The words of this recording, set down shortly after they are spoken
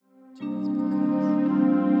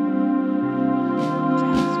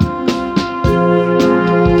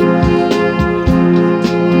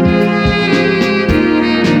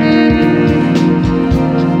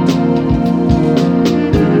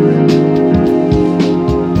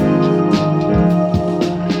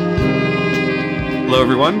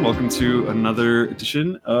everyone. Welcome to another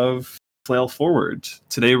edition of Flail Forward.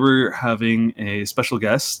 Today we're having a special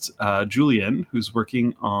guest, Julian, who's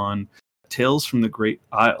working on Tales from the Great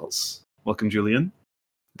Isles. Welcome, Julian.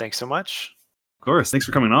 Thanks so much. Of course. Thanks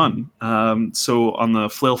for coming on. So on the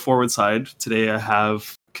Flail Forward side, today I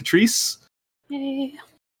have Catrice. Yay.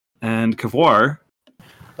 And Kavoir.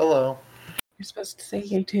 Hello. You're supposed to say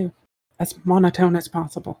yay too. As monotone as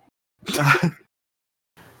possible.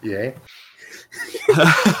 Yay.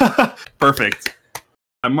 Perfect.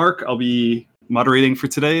 I'm Mark. I'll be moderating for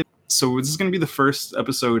today. So this is going to be the first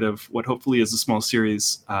episode of what hopefully is a small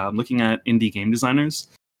series looking at indie game designers.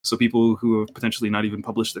 So people who have potentially not even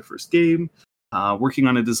published their first game, working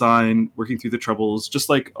on a design, working through the troubles, just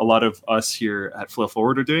like a lot of us here at Flail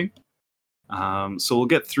Forward are doing. So we'll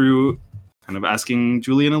get through kind of asking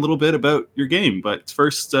Julian a little bit about your game. But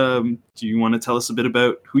first, do you want to tell us a bit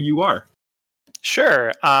about who you are?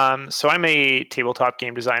 Sure. So I'm a tabletop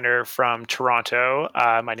game designer from Toronto.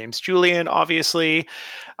 My name's Julian, obviously.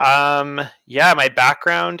 My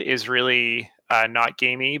background is really not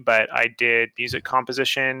gamey, but I did music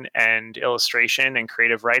composition and illustration and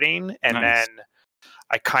creative writing. And Nice. then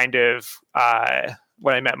I kind of,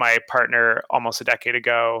 when I met my partner almost a decade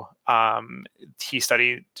ago, he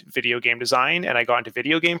studied video game design and I got into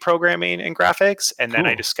video game programming and graphics. And then I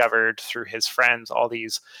Cool. discovered through his friends all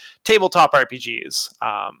these tabletop RPGs.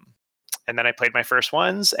 And then I played my first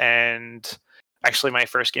ones, and actually my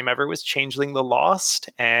first game ever was Changeling the Lost.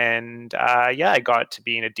 And I got to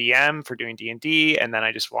being a DM for doing D&D. And then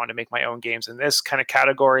I just wanted to make my own games in this kind of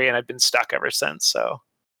category. And I've been stuck ever since. So.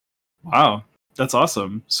 Wow. That's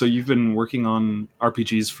awesome. So you've been working on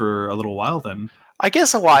RPGs for a little while then? I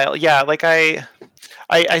guess a while. Yeah. Like I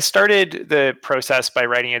started the process by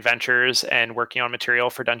writing adventures and working on material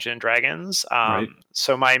for Dungeons and Dragons. Right.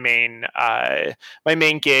 So my main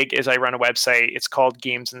gig is I run a website. It's called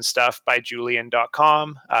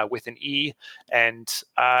gamesandstuffbyjulian.com with an E. And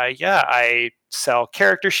I sell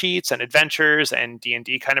character sheets and adventures and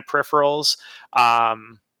D&D kind of peripherals.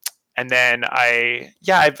 And then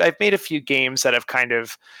I've made a few games that have kind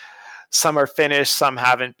of, some are finished, some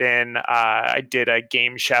haven't been. I did a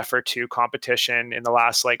Game Chef or 2 competition in the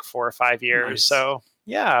last 4 or 5 years. Nice. So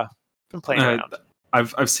been playing around.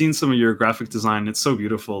 I've seen some of your graphic design. It's so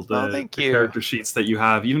beautiful. Thank you. Character sheets that you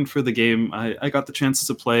have, even for the game. I got the chance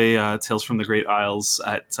to play Tales from the Great Isles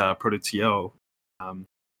at Proto.to.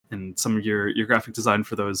 And some of your graphic design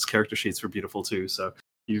for those character sheets were beautiful too. So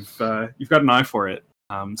you've got an eye for it.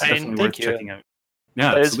 It's definitely worth checking out.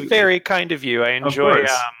 Yeah, that absolutely. is very kind of you. I enjoy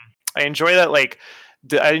that. I enjoy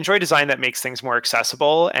design that makes things more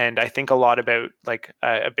accessible, and I think a lot about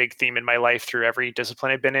a big theme in my life through every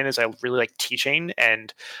discipline I've been in is I really like teaching,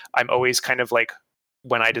 and I'm always kind of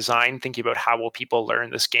when I design, thinking about how will people learn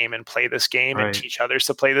this game and play this game and teach others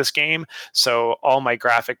to play this game. So all my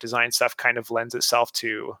graphic design stuff kind of lends itself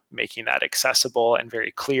to making that accessible and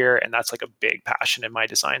very clear, and that's a big passion in my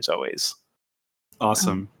designs always.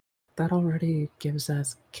 Awesome. That already gives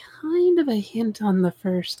us kind of a hint on the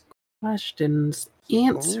first question's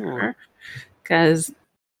answer, because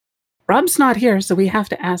Rob's not here, so we have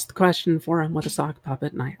to ask the question for him with a sock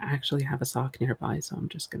puppet, and I actually have a sock nearby, so I'm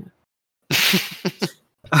just gonna.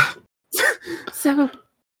 So,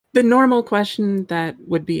 the normal question that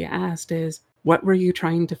would be asked is, what were you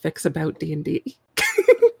trying to fix about D&D?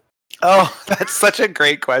 Oh, that's such a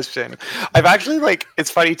great question. I've actually it's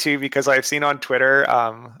funny too, because I've seen on Twitter,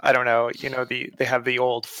 I don't know, they have the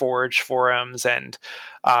old Forge forums, and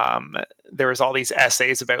there was all these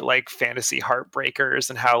essays about fantasy heartbreakers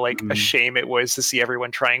and how a shame it was to see everyone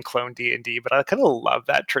try and clone D&D. But I kind of love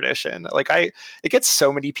that tradition. It gets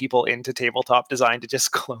so many people into tabletop design to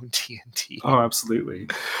just clone D&D. Oh, absolutely.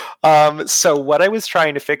 So what I was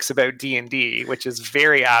trying to fix about D&D, which is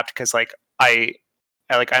very apt, because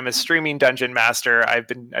I'm a streaming dungeon master. I've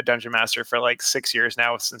been a dungeon master for 6 years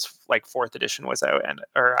now, since 4th edition was out and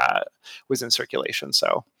was in circulation.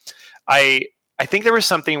 So I think there was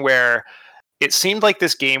something where it seemed like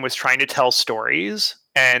this game was trying to tell stories,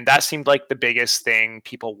 and that seemed like the biggest thing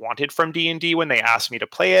people wanted from D&D when they asked me to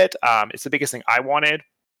play it. It's the biggest thing I wanted.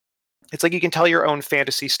 It's you can tell your own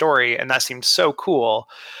fantasy story, and that seemed so cool.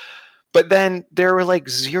 But then there were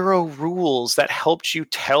 0 rules that helped you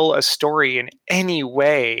tell a story in any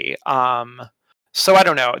way. So I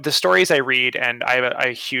don't know. The stories I read, and I have a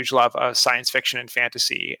huge love of science fiction and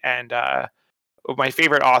fantasy. And my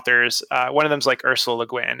favorite authors, one of them's Ursula Le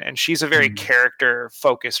Guin, and she's a very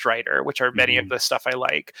character-focused writer, which are many of the stuff I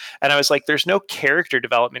like. And I was there's no character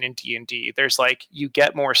development in D&D. There's you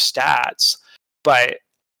get more stats. But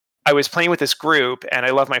I was playing with this group, and I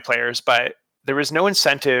love my players, but there was no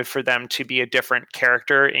incentive for them to be a different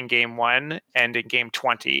character in game 1 and in game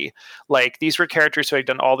 20. Like, these were characters who had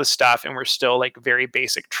done all this stuff and were still like very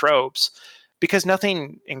basic tropes, because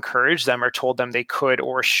nothing encouraged them or told them they could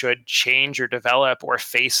or should change or develop or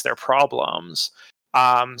face their problems.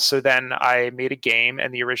 So then I made a game,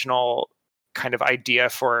 and the original kind of idea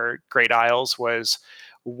for Great Isles was,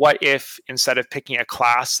 what if instead of picking a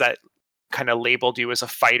class that kind of labeled you as a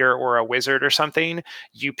fighter or a wizard or something,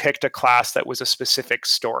 you picked a class that was a specific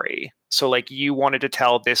story. So like, you wanted to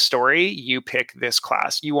tell this story, you pick this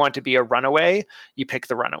class. You want to be a runaway, you pick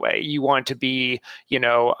the runaway. You want to be,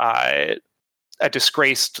 a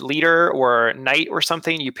disgraced leader or knight or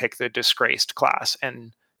something, you pick the disgraced class.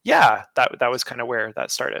 And yeah, that was kind of where that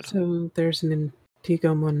started. So there's an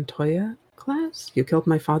Inigo Montoya class? You killed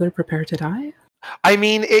my father, prepare to die? I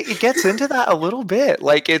mean, it gets into that a little bit.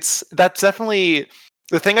 Like, that's definitely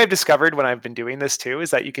the thing I've discovered when I've been doing this too, is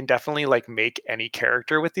that you can definitely like make any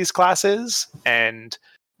character with these classes. And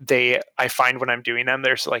I find when I'm doing them,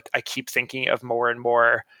 there's like, I keep thinking of more and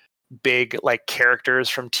more big like characters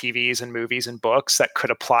from TVs and movies and books that could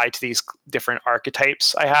apply to these different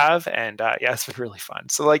archetypes I have. And yeah, it's been really fun.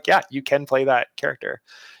 So like, yeah, you can play that character.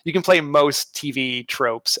 You can play most TV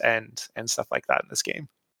tropes and stuff like that in this game.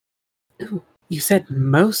 Ooh. You said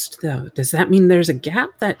most, though. Does that mean there's a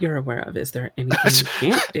gap that you're aware of? Is there anything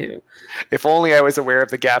you can't do? If only I was aware of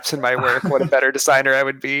the gaps in my work, what a better designer I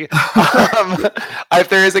would be. If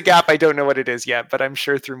there is a gap, I don't know what it is yet, but I'm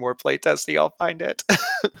sure through more playtesting I'll find it.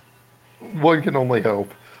 One can only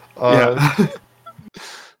hope. Yeah.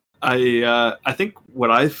 I think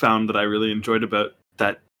what I found that I really enjoyed about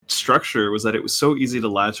that structure was that it was so easy to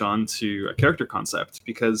latch on to a character concept,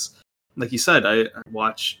 because like you said, I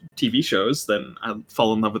watch TV shows, then I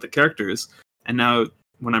fall in love with the characters. And now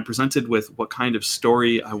when I'm presented with what kind of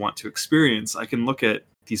story I want to experience, I can look at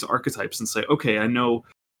these archetypes and say, okay, I know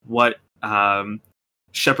what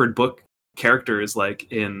Shepherd Book character is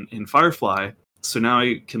like in Firefly. So now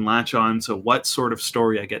I can latch on to what sort of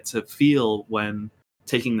story I get to feel when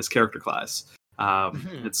taking this character class.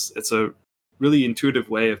 It's a really intuitive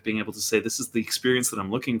way of being able to say, this is the experience that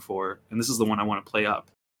I'm looking for, and this is the one I want to play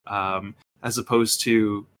up. As opposed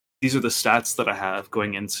to, these are the stats that I have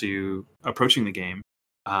going into approaching the game,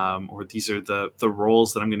 or these are the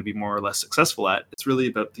roles that I'm going to be more or less successful at. It's really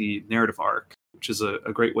about the narrative arc, which is a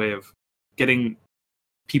great way of getting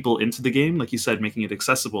people into the game. Like you said, making it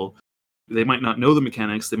accessible. They might not know the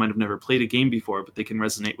mechanics, they might have never played a game before, but they can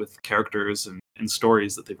resonate with characters and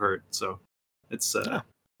stories that they've heard. So it's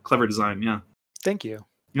clever design, yeah. Thank you.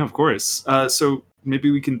 Yeah, of course. So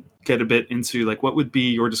maybe we can get a bit into like, what would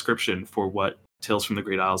be your description for what Tales from the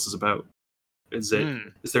Great Isles is about? Is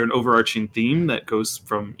there an overarching theme that goes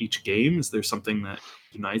from each game? Is there something that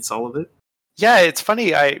unites all of it? Yeah, it's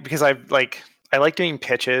funny. Because I like doing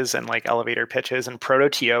pitches and like elevator pitches, and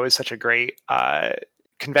Proto-TO is such a great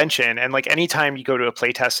convention. And like, anytime you go to a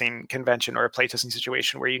playtesting convention or a playtesting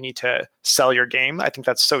situation where you need to sell your game, I think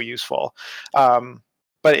that's so useful.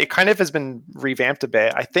 But it kind of has been revamped a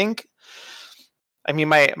bit. I mean,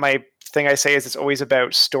 my thing I say is, it's always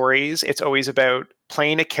about stories. It's always about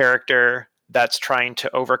playing a character that's trying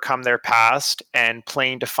to overcome their past and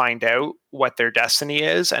playing to find out what their destiny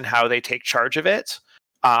is and how they take charge of it.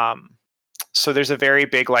 So there's a very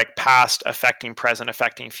big like past affecting present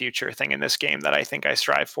affecting future thing in this game that I think I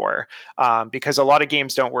strive for, because a lot of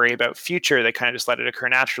games don't worry about future. They kind of just let it occur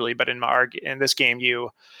naturally. But in this game,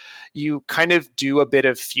 you kind of do a bit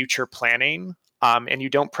of future planning. And you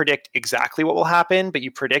don't predict exactly what will happen, but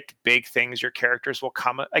you predict big things your characters will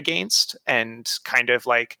come against and kind of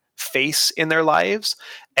like face in their lives.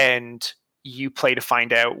 And you play to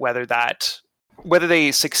find out whether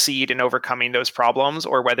they succeed in overcoming those problems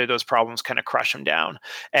or whether those problems kind of crush them down.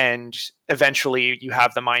 And eventually you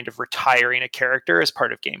have the mind of retiring a character as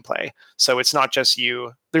part of gameplay. So it's not just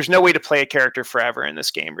you. There's no way to play a character forever in this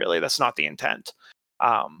game, really. That's not the intent.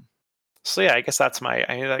 So yeah, I guess that's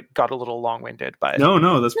I got a little long-winded, but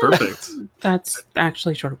no, that's perfect. That's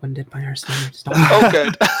actually short-winded by our standards. Oh,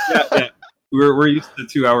 good. yeah. We're used to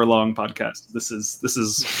 2-hour-long podcasts. This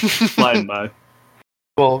is flying by.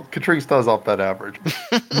 Well, Catrice does off that average.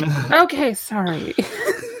 Okay, sorry.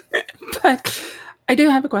 But I do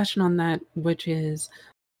have a question on that, which is,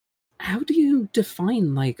 how do you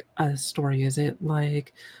define like a story? Is it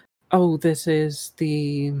like, oh, this is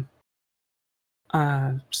the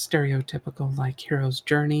stereotypical like hero's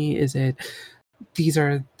journey? Is it, these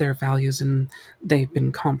are their values and they've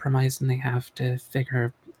been compromised and they have to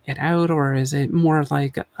figure it out? Or is it more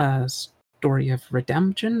like a story of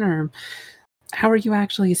redemption? Or how are you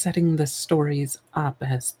actually setting the stories up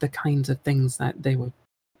as the kinds of things that they would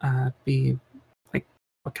be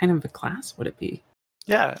what kind of a class would it be?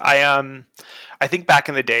 Yeah, I think back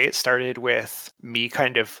in the day it started with me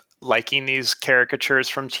kind of liking these caricatures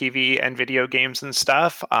from TV and video games and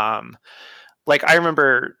stuff. Like I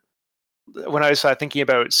remember when I was thinking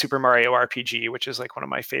about Super Mario RPG, which is like one of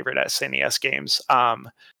my favorite SNES games,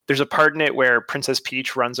 there's a part in it where Princess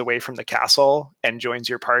Peach runs away from the castle and joins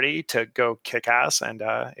your party to go kick ass. And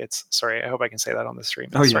it's sorry, I hope I can say that on the stream.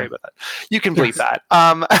 Sorry about that. You can bleep that.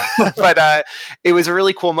 But it was a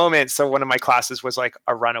really cool moment. So one of my classes was like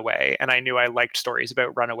a runaway, and I knew I liked stories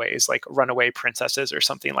about runaways, like runaway princesses or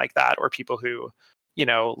something like that, or people who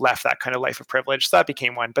left that kind of life of privilege. So that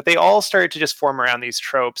became one. But they all started to just form around these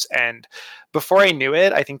tropes. And before I knew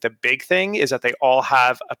it, I think the big thing is that they all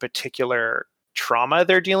have a particular trauma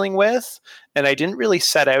they're dealing with. And I didn't really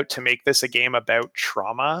set out to make this a game about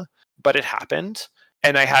trauma, but it happened.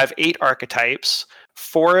 And I have 8 archetypes.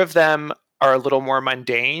 4 of them are a little more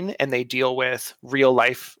mundane and they deal with real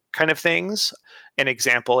life kind of things. An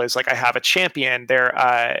example is like I have a champion. They're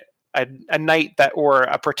a knight that, or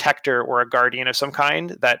a protector or a guardian of some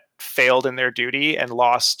kind that failed in their duty and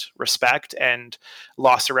lost respect and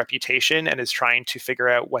lost a reputation and is trying to figure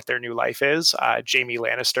out what their new life is. Jaime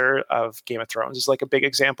Lannister of Game of Thrones is like a big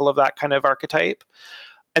example of that kind of archetype.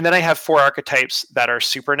 And then I have 4 archetypes that are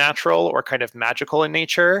supernatural or kind of magical in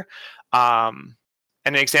nature. And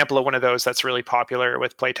an example of one of those that's really popular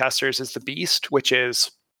with playtesters is the Beast, which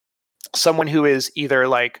is someone who is either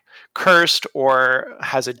like cursed or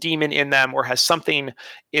has a demon in them or has something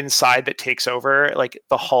inside that takes over. Like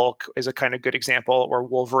the Hulk is a kind of good example, or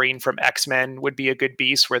Wolverine from X-Men would be a good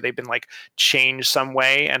beast where they've been like changed some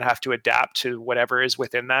way and have to adapt to whatever is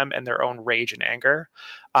within them and their own rage and anger.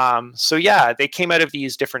 So yeah, they came out of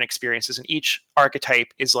these different experiences, and each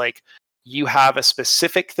archetype is like, you have a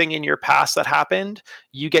specific thing in your past that happened.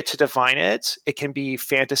 You get to define it. It can be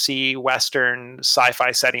fantasy, Western,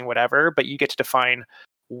 sci-fi setting, whatever, but you get to define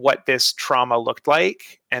what this trauma looked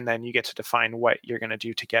like. And then you get to define what you're going to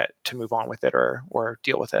do to get to move on with it or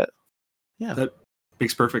deal with it. Yeah. That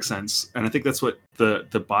makes perfect sense. And I think that's what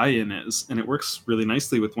the buy-in is. And it works really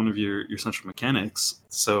nicely with one of your central mechanics.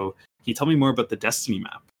 So can you tell me more about the Destiny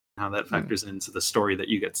map, how that factors into the story that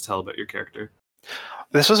you get to tell about your character?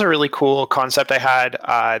 This was a really cool concept I had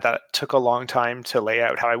that took a long time to lay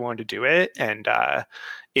out how I wanted to do it. And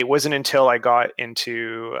it wasn't until I got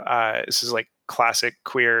into, this is like classic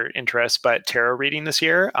queer interest, but tarot reading this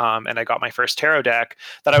year. And I got my first tarot deck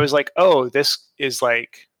that I was like, oh, this is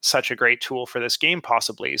like such a great tool for this game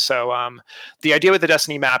possibly. So the idea with the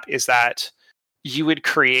Destiny map is that you would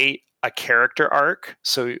create a character arc.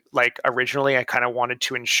 So like originally I kind of wanted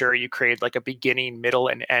to ensure you create like a beginning, middle,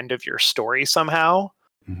 and end of your story somehow.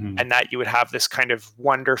 Mm-hmm. And that you would have this kind of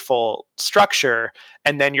wonderful structure,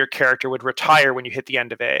 and then your character would retire when you hit the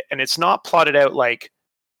end of it. And it's not plotted out like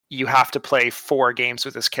you have to play 4 games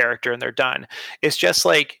with this character and they're done. It's just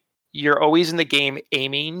like you're always in the game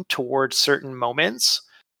aiming towards certain moments.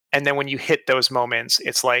 And then when you hit those moments,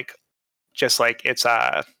 it's like, just like it's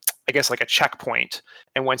I guess like a checkpoint.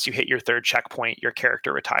 And once you hit your 3rd checkpoint, your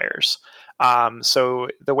character retires. So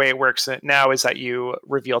the way it works now is that you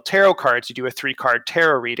reveal tarot cards. You do a 3-card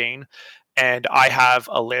tarot reading. And I have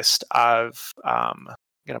a list of, I'm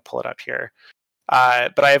going to pull it up here.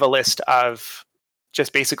 But I have a list of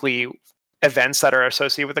just basically events that are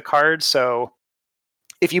associated with the card. So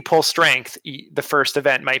if you pull strength, the first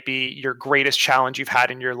event might be your greatest challenge you've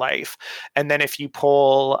had in your life. And then if you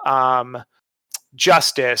pull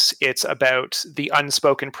justice, it's about the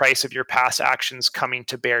unspoken price of your past actions coming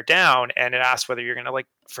to bear down, and it asks whether you're going to like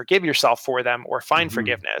forgive yourself for them or find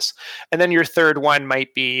forgiveness. And then your 3rd one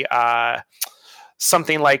might be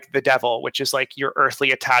something like the devil, which is like your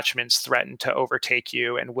earthly attachments threaten to overtake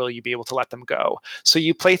you, and will you be able to let them go? So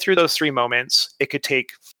you play through those 3 moments. It could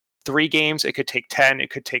take 3 games, it could take 10, it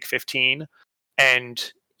could take 15,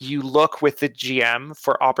 and you look with the GM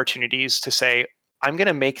for opportunities to say, I'm going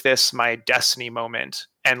to make this my Destiny moment.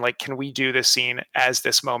 And like, can we do this scene as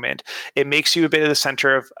this moment? It makes you a bit of the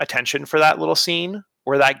center of attention for that little scene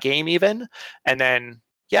or that game even. And then,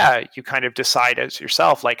 yeah, you kind of decide as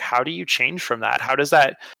yourself, like, how do you change from that? How does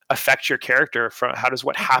that affect your character? How does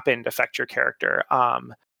what happened affect your character?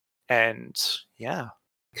 And yeah.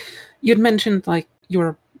 You'd mentioned like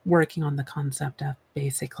you're working on the concept of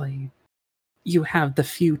basically you have the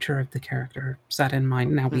future of the character set in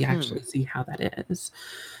mind. Now we actually see how that is.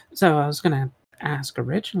 So I was going to ask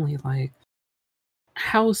originally, like,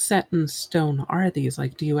 how set in stone are these?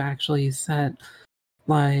 Like, do you actually set,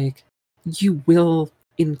 like, you will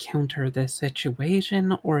encounter this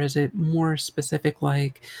situation, or is it more specific?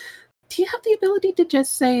 Like, do you have the ability to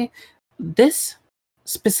just say, this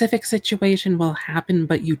specific situation will happen,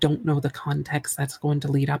 but you don't know the context that's going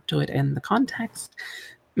to lead up to it, and the context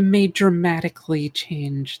may dramatically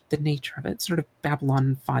change the nature of it, sort of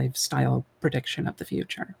Babylon 5 style prediction of the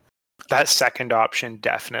future. That second option,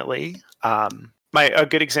 definitely. A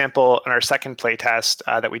good example in our second playtest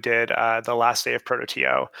that we did the last day of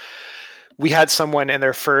Proto-TO, we had someone in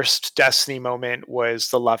their first Destiny moment was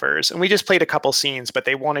the Lovers, and we just played a couple scenes, but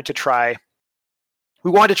we wanted to try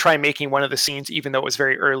making one of the scenes, even though it was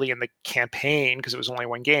very early in the campaign, because it was only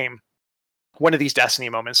one game, one of these Destiny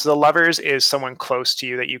moments. So the Lovers is someone close to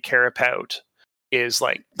you that you care about is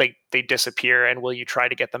like they disappear, and will you try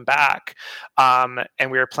to get them back? And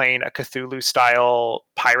we were playing a Cthulhu style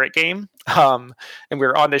pirate game, and we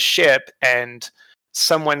were on this ship, and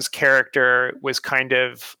someone's character was kind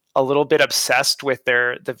of a little bit obsessed with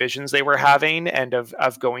the visions they were having, and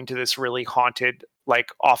of going to this really haunted, like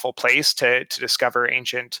awful place to discover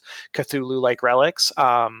ancient Cthulhu like relics.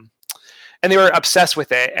 And they were obsessed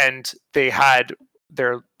with it, and they had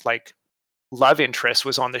their like love interest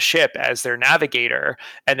was on the ship as their navigator,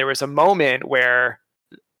 and there was a moment where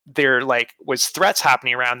there like was threats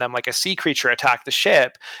happening around them, like a sea creature attacked the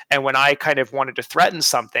ship, and when I kind of wanted to threaten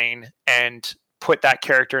something and put that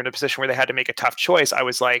character in a position where they had to make a tough choice, I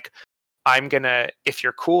was like, I'm gonna, if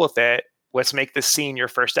you're cool with it, let's make this scene your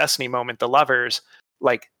first Destiny moment, the Lovers,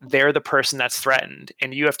 like they're the person that's threatened,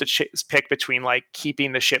 and you have to pick between like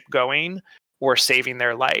keeping the ship going or saving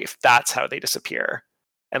their life. That's how they disappear.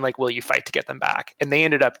 And like, will you fight to get them back? And they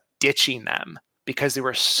ended up ditching them because they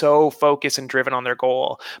were so focused and driven on their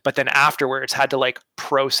goal. But then afterwards had to like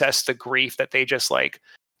process the grief that they just like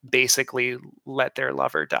basically let their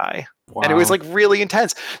lover die. Wow. And it was like really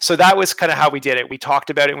intense. So that was kind of how we did it. We talked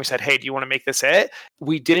about it and we said, hey, do you want to make this it?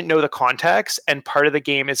 We didn't know the context. And part of the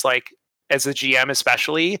game is like, as a GM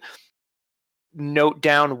especially, note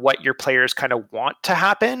down what your players kind of want to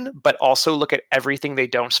happen, but also look at everything they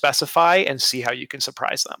don't specify and see how you can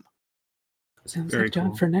surprise them. Sounds like a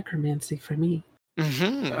job for necromancy for me.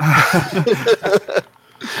 Mm-hmm.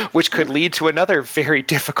 Which could lead to another very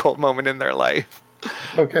difficult moment in their life.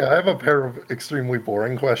 Okay, I have a pair of extremely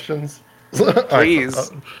boring questions.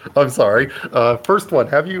 Please. I'm sorry. First one,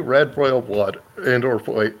 have you read Royal Blood? And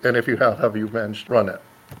if you have you managed to run it?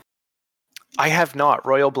 I have not.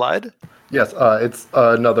 Royal Blood? Yes, it's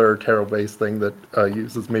another tarot-based thing that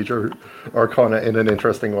uses major arcana in an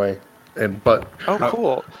interesting way.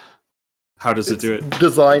 Cool. How does it do it?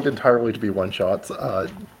 Designed entirely to be one-shots.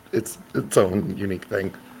 It's its own unique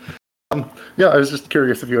thing. Yeah, I was just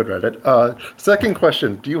curious if you had read it. Second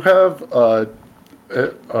question, do you have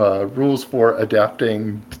rules for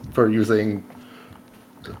adapting, for using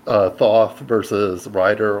Thoth versus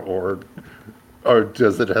Rider, or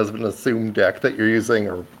does it have an assumed deck that you're using,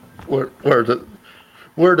 or where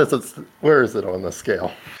is it on the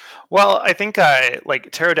scale? Well, I think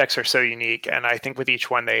like tarot decks are so unique, and I think with each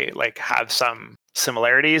one they like have some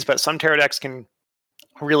similarities, but some tarot decks can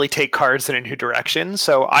really take cards in a new direction.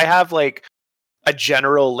 So I have like a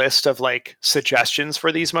general list of like suggestions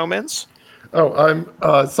for these moments. Oh, I'm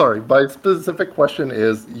sorry. My specific question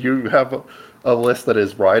is, you have a list that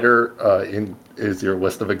is Rider is your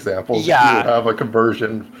list of examples. Yeah. Do you have a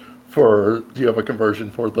conversion for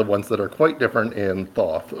the ones that are quite different in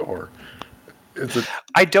Thoth, or is it?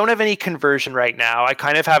 I don't have any conversion right now. I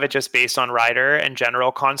kind of have it just based on Rider and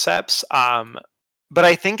general concepts. But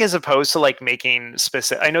I think as opposed to like making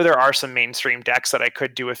specific, I know there are some mainstream decks that I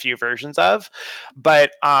could do a few versions of,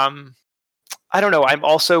 but I don't know. I'm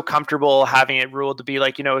also comfortable having it ruled to be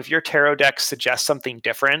like, you know, if your tarot deck suggests something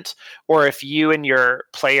different, or if you and your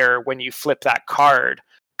player, when you flip that card,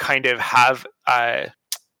 kind of have a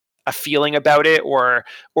feeling about it, or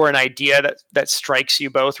an idea that strikes you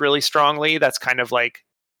both really strongly, that's kind of like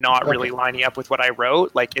not really lining up with what I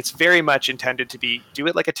wrote. Like, it's very much intended to do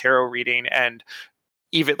it like a tarot reading. And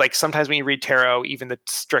even like sometimes when you read tarot, even the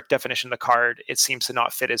strict definition of the card, it seems to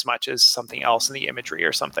not fit as much as something else in the imagery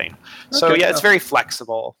or something. So yeah, it's very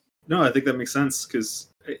flexible. No, I think that makes sense, because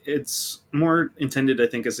it's more intended, I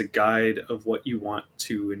think, as a guide of what you want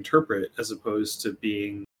to interpret, as opposed to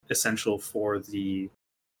being essential for the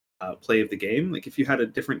play of the game. Like if you had a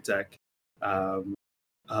different deck of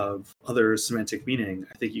other semantic meaning,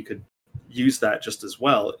 I think you could use that just as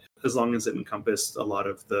well, as long as it encompassed a lot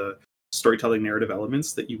of the storytelling narrative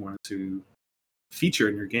elements that you wanted to feature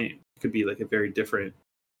in your game. It could be like a very different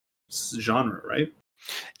genre, right?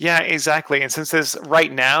 Yeah, exactly. And since this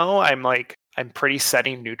right now, I'm pretty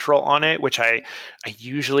setting neutral on it, which I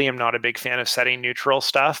usually am not a big fan of setting neutral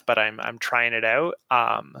stuff, but I'm trying it out.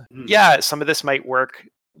 Yeah, some of this might work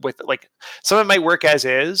with like, some of it might work as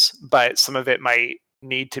is, but some of it might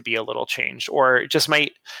need to be a little changed, or it just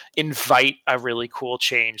might invite a really cool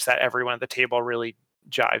change that everyone at the table really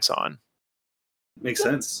jives on. Makes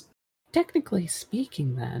sense. Technically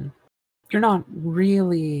speaking, then, you're not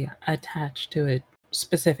really attached to it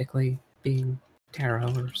specifically being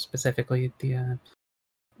tarot or specifically the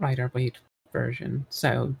Rider-Waite version.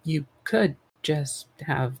 So you could just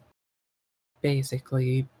have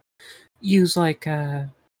basically use like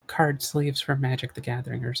card sleeves for Magic the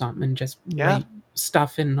Gathering or something, and just write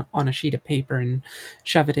stuff in on a sheet of paper and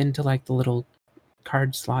shove it into like the little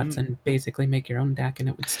card slots and basically make your own deck, and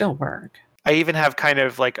it would still work. I even have kind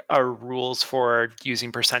of like a rules for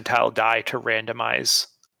using percentile die to randomize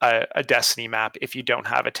a Destiny map if you don't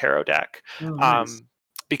have a tarot deck. Nice.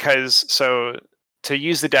 Because so to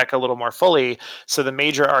use the deck a little more fully, so the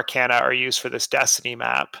major arcana are used for this Destiny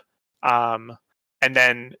map, and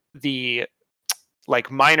then the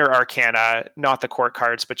like minor arcana, not the court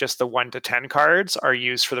cards, but just the 1 to 10 cards are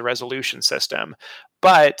used for the resolution system.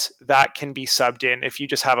 But that can be subbed in. If you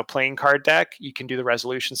just have a playing card deck, you can do the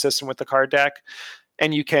resolution system with the card deck,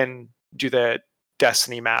 and you can do the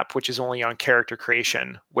Destiny map, which is only on character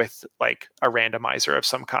creation with like a randomizer of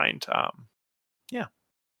some kind. Yeah,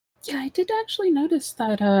 I did actually notice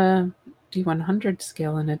that D100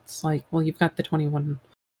 scale, and it's like, well, you've got the 21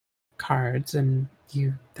 cards, and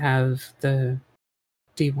you have the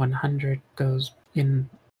D100 goes in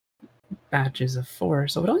batches of 4,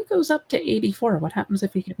 so it only goes up to 84. What happens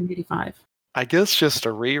if you get an 85? I guess just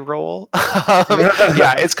a re-roll.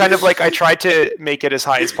 Yeah, it's kind of like I tried to make it as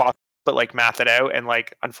high as possible, but like math it out, and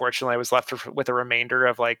like unfortunately I was left with a remainder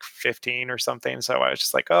of like 15 or something. So I was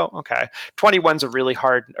just like, oh, okay. 21's a really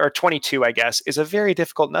hard, or 22, I guess, is a very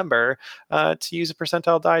difficult number to use a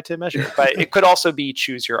percentile die to measure. But it could also be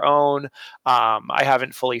choose your own. I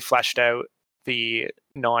haven't fully fleshed out the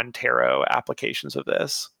non-tarot applications of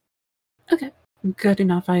this. Okay, good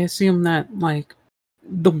enough. I assume that like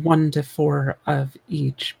the 1 to 4 of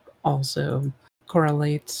each also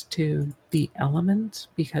correlates to the element,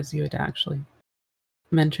 because you had actually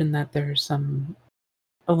mentioned that there's some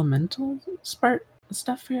elemental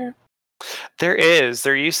stuff here. There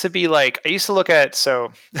used to be like, I used to look at,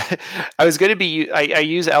 so I was going to be, I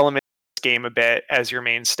use elements game a bit as your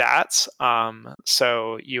main stats.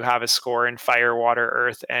 So you have a score in fire, water,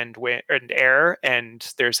 earth, and wind and air, and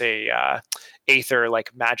there's a aether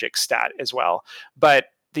like magic stat as well. But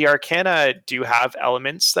the arcana do have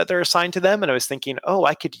elements that they're assigned to them, and I was thinking, oh,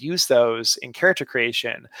 I could use those in character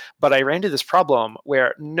creation. But I ran into this problem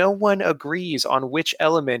where no one agrees on which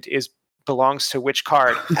element belongs to which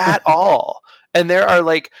card at all. And there are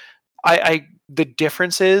like the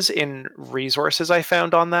differences in resources I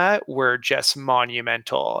found on that were just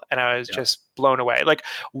monumental, and I was just blown away. Like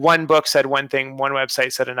one book said one thing, one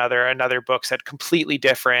website said another book said completely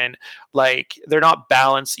different. Like they're not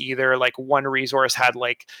balanced either. Like one resource had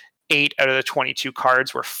like 8 out of the 22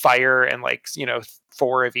 cards were fire, and like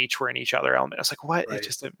 4 of each were in each other element. I was like, what? Right.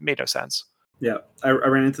 It made no sense. Yeah, I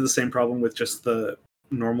ran into the same problem with just the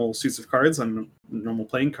normal suits of cards on a normal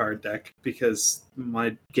playing card deck, because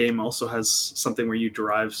my game also has something where you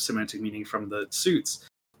derive semantic meaning from the suits,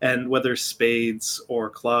 and whether spades or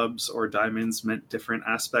clubs or diamonds meant different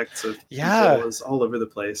aspects of people was all over the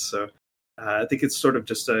place. So I think it's sort of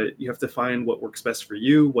just you have to find what works best for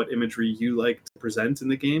you, what imagery you like to present in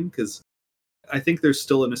the game, because I think there's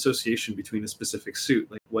still an association between a specific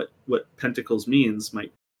suit. Like what pentacles means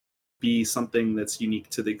might be something that's unique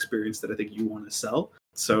to the experience that I think you want to sell.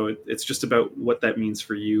 So it's just about what that means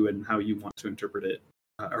for you and how you want to interpret it,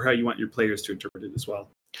 or how you want your players to interpret it as well.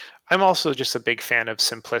 I'm also just a big fan of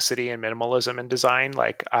simplicity and minimalism in design.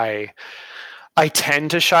 Like I tend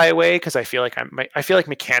to shy away because I feel like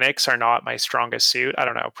mechanics are not my strongest suit. I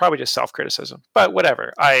don't know, probably just self-criticism, but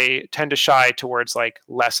whatever. I tend to shy towards like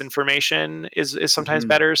less information is sometimes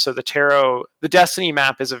better. So the Destiny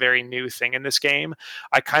map is a very new thing in this game.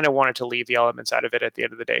 I kind of wanted to leave the elements out of it at the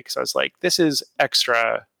end of the day, because I was like, this is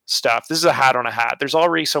extra stuff. This is a hat on a hat. There's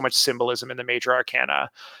already so much symbolism in the major arcana.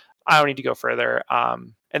 I don't need to go further.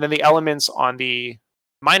 And then the elements on the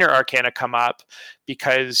minor arcana come up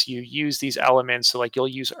because you use these elements. So like you'll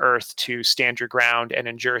use earth to stand your ground and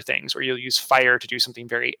endure things, or you'll use fire to do something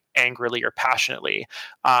very angrily or passionately.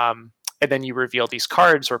 And then you reveal these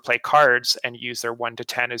cards or play cards and use their 1 to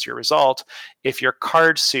 10 as your result. If your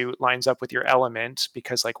card suit lines up with your element,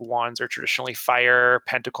 because like wands are traditionally fire,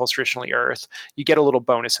 pentacles traditionally earth, you get a little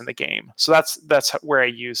bonus in the game. So that's where I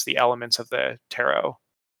use the elements of the tarot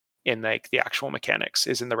in like the actual mechanics,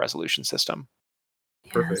 is in the resolution system.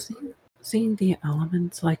 Yeah, seeing the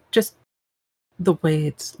elements, like just the way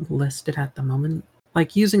it's listed at the moment,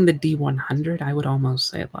 like using the D100, I would almost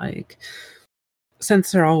say like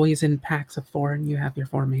since they're always in packs of 4 and you have your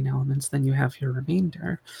 4 main elements, then you have your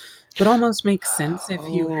remainder. It almost makes sense if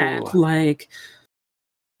you had, like,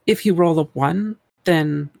 if you roll a 1,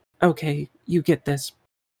 then, okay, you get this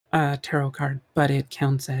tarot card, but it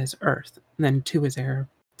counts as earth. And then 2 is air,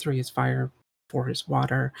 3 is fire, 4 is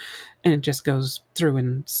water, and it just goes through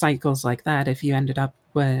in cycles like that. If you ended up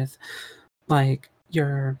with, like,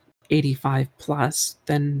 your 85 plus,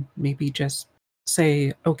 then maybe just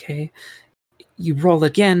say, okay, you roll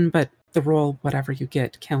again, but the roll, whatever you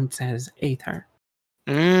get, counts as aether.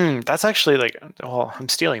 That's actually like, well, I'm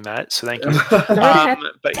stealing that, so thank you. ahead.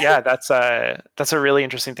 But yeah, that's a really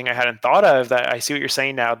interesting thing I hadn't thought of. That I see what you're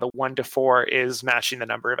saying now. The 1 to 4 is matching the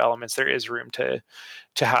number of elements. There is room to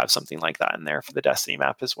have something like that in there for the Destiny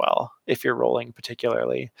map as well, if you're rolling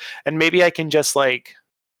particularly. And maybe I can just like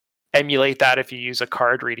emulate that if you use a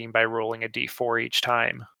card reading by rolling a d4 each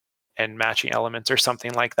time and matching elements or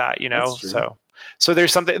something like that, you know. So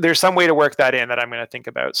there's some way to work that in that I'm going to think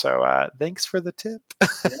about. So thanks for the tip.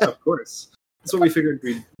 Yeah, of course. That's what we figured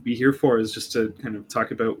we'd be here for, is just to kind of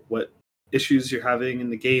talk about what issues you're having in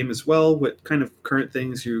the game as well, what kind of current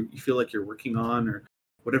things you feel like you're working on, or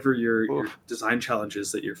whatever your design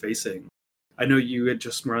challenges that you're facing. I know you had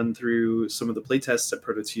just run through some of the playtests at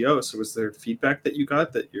Proto.to, so was there feedback that you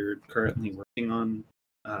got that you're currently working on,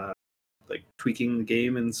 like tweaking the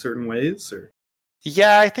game in certain ways? Or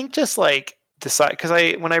yeah, I think just like decide, because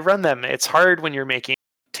when I run them, it's hard when you're making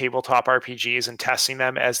tabletop RPGs and testing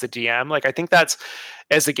them as the DM. Like I think that's,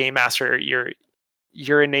 as the game master,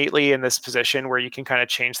 you're innately in this position where you can kind of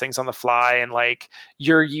change things on the fly, and like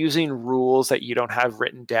you're using rules that you don't have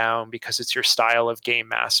written down because it's your style of game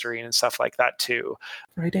mastering and stuff like that too.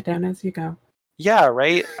 Write it down as you go. Yeah,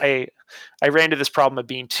 right. I ran into this problem of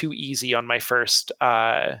being too easy on my first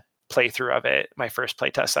playthrough of it, my first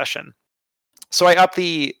playtest session. So I upped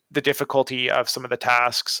the difficulty of some of the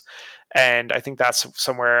tasks, and I think that's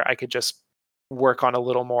somewhere I could just work on a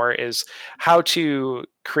little more, is how to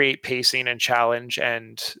create pacing and challenge,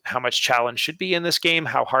 and how much challenge should be in this game.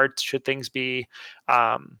 How hard should things be?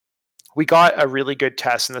 We got a really good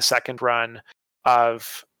test in the second run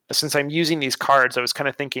of, since I'm using these cards, I was kind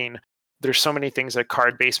of thinking there's so many things like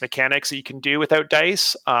card-based mechanics that you can do without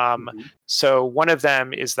dice. So one of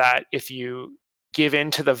them is that if you give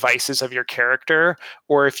in to the vices of your character,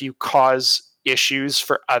 or if you cause issues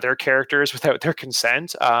for other characters without their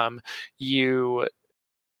consent, you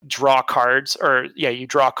draw cards, you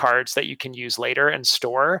draw cards that you can use later and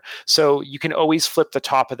store. So you can always flip the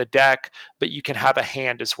top of the deck, but you can have a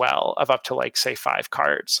hand as well of up to, like, say 5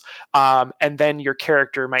 cards. And then your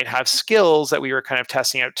character might have skills that we were kind of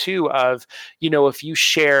testing out too, of, you know, if you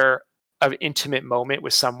share an intimate moment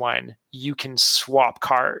with someone, you can swap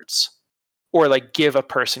cards, or like give a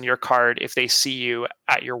person your card if they see you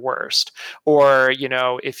at your worst. Or, you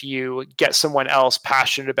know, if you get someone else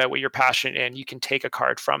passionate about what you're passionate in, you can take a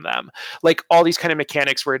card from them. Like all these kind of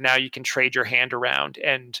mechanics where now you can trade your hand around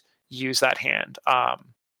and use that hand.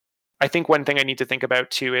 I think one thing I need to think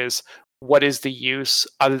about too is, what is the use,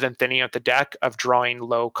 other than thinning out the deck, of drawing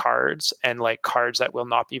low cards and like cards that will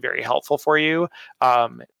not be very helpful for you?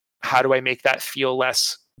 How do I make that feel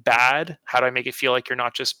less bad? How do I make it feel like you're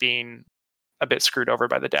not just being a bit screwed over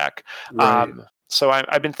by the deck? Right. So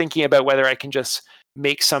I've been thinking about whether I can just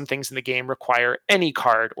make some things in the game require any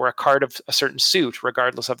card, or a card of a certain suit,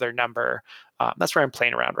 regardless of their number. That's where I'm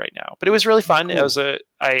playing around right now. But it was really fun. Cool. It was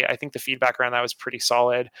I think the feedback around that was pretty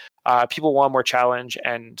solid. People want more challenge,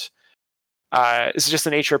 and it's just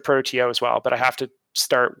the nature of Proto.to as well. But I have to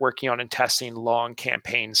start working on and testing long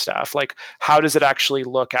campaign stuff. Like, how does it actually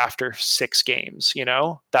look after 6 games? You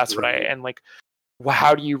know, that's what and like,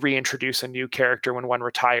 how do you reintroduce a new character when one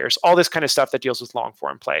retires? All this kind of stuff that deals with long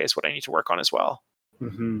form play is what I need to work on as well.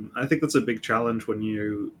 Mm-hmm. I think that's a big challenge when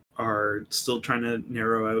you are still trying to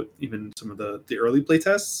narrow out even some of the early play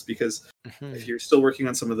tests, because if you're still working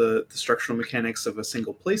on some of the structural mechanics of a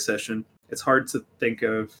single play session, it's hard to think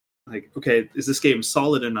of, like, okay, is this game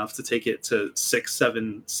solid enough to take it to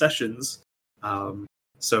 6-7 sessions?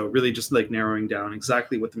 So really just like narrowing down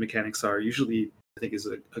exactly what the mechanics are usually, I think, is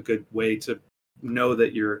a good way to know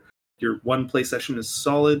that your one play session is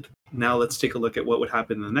solid. Now let's take a look at what would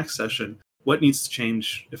happen in the next session. What needs to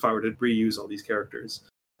change if I were to reuse all these characters?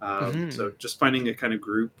 So just finding a kind of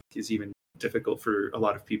group is even difficult for a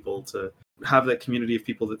lot of people, to have that community of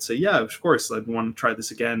people that say, yeah, of course, I'd want to try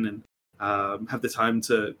this again, and have the time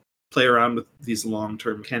to play around with these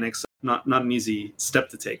long-term mechanics. Not an easy step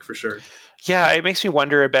to take, for sure. Yeah, it makes me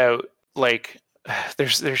wonder about, like,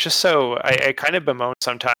 there's just so, I kind of bemoan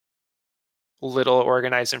sometimes little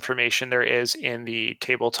organized information there is in the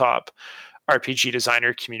tabletop RPG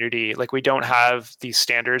designer community. Like, we don't have these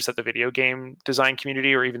standards that the video game design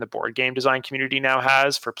community or even the board game design community now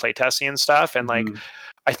has for playtesting and stuff. And like,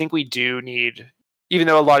 I think we do need, even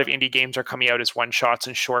though a lot of indie games are coming out as one shots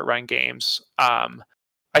and short run games,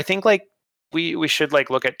 I think like we should like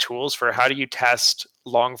look at tools for how do you test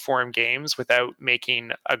long form games without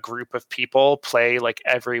making a group of people play like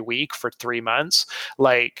every week for 3 months.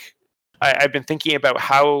 Like, I've been thinking about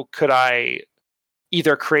how could I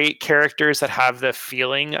either create characters that have the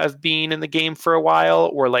feeling of being in the game for a while,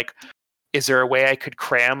 or like, is there a way I could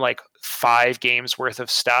cram like 5 games worth of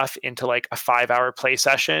stuff into like a 5-hour play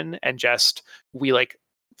session and just we like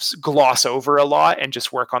gloss over a lot and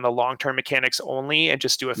just work on the long-term mechanics only and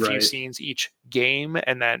just do a few scenes each game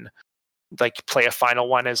and then like play a final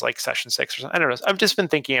one as like session 6 or something. I don't know. I've just been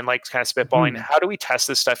thinking and like kind of spitballing, how do we test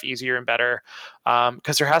this stuff easier and better?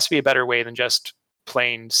 Because there has to be a better way than just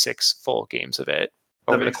playing 6 full games of it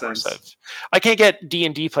over the course of. I can't get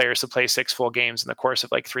D&D players to play 6 full games in the course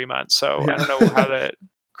of like 3 months. So I don't know how the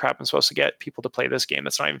crap I'm supposed to get people to play this game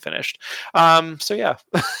that's not even finished. So yeah.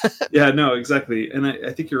 Yeah, no, exactly. And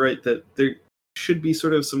I think you're right that there should be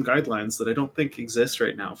sort of some guidelines that I don't think exist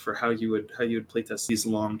right now for how you would playtest these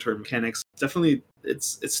long-term mechanics. Definitely,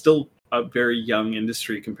 it's still a very young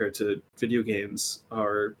industry compared to video games,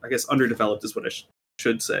 or I guess underdeveloped is what I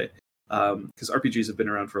should say. Because RPGs have been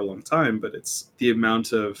around for a long time, but it's the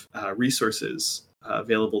amount of resources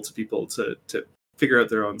available to people to figure out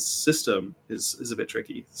their own system is a bit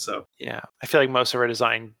tricky. So yeah, I feel like most of our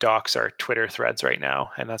design docs are Twitter threads right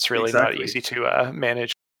now, and that's really not easy to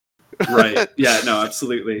manage. Right. Yeah, no,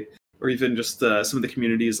 absolutely. Or even just some of the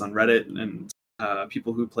communities on Reddit and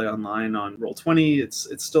people who play online on Roll20.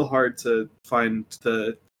 It's still hard to find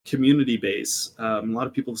the community base. A lot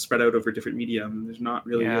of people spread out over different medium. There's not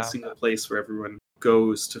really a single place where everyone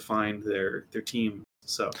goes to find their team.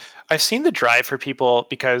 So I've seen the drive for people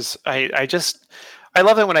because I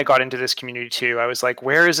love it when I got into this community too. I was like,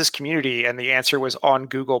 where is this community? And the answer was on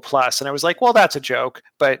Google Plus. And I was like, well, that's a joke.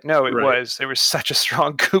 But no, there was such a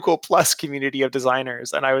strong Google Plus community of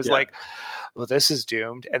designers. And I was like, well, this is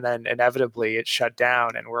doomed. And then inevitably it shut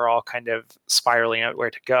down and we're all kind of spiraling out where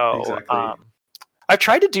to go. Exactly. I've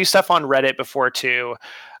tried to do stuff on Reddit before too.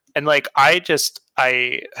 And like, I've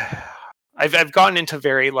gotten into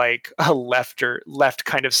very like a left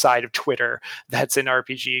kind of side of Twitter that's an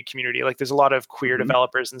RPG community. Like, there's a lot of queer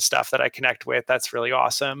developers and stuff that I connect with. That's really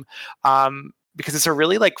awesome. Because it's a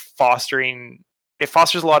really like it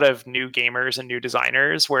fosters a lot of new gamers and new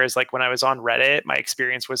designers. Whereas like when I was on Reddit, my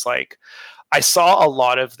experience was like, I saw a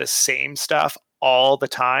lot of the same stuff all the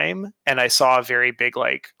time. And I saw a very big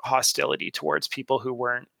like hostility towards people who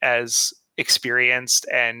weren't as experienced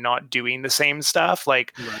and not doing the same stuff.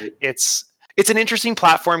 Like it's an interesting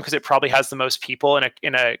platform because it probably has the most people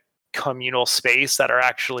in a communal space that are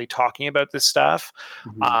actually talking about this stuff.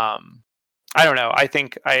 I don't know. I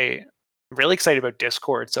think I'm really excited about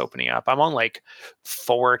Discords opening up. I'm on like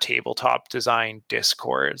 4 tabletop design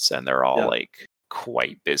Discords and they're all like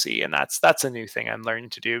quite busy. And that's a new thing I'm learning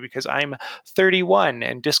to do because I'm 31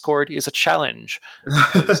 and Discord is a challenge.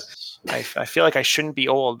 I feel like I shouldn't be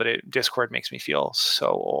old, but Discord makes me feel so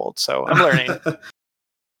old. So I'm learning.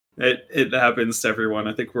 It happens to everyone.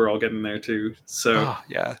 I think we're all getting there too. So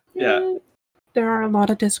yeah. There are a lot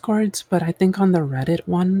of Discords, but I think on the Reddit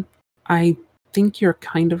one, I think you're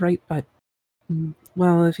kind of right. But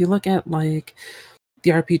well, if you look at like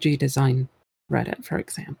the RPG design Reddit, for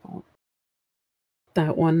example,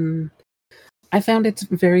 that one, I found it's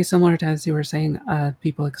very similar to, as you were saying,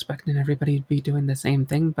 people expecting everybody to be doing the same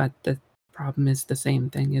thing, but the problem is the same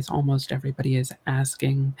thing is almost everybody is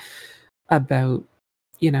asking about,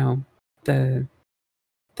 the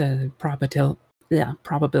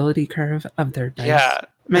probability curve of their dice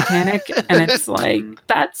mechanic, and it's like,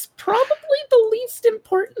 that's probably the least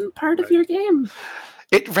important part of your game.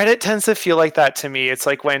 Reddit tends to feel like that to me. It's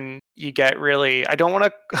like when you get really, I don't want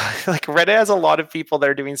to, like, Reddit has a lot of people that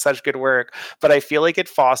are doing such good work, but I feel like it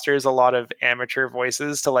fosters a lot of amateur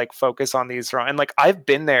voices to like focus on these wrong. And like, I've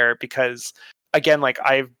been there because, again, like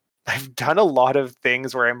I've done a lot of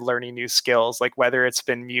things where I'm learning new skills, like whether it's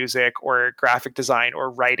been music or graphic design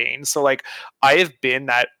or writing. So like I have been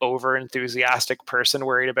that over enthusiastic person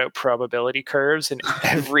worried about probability curves in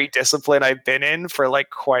every discipline I've been in for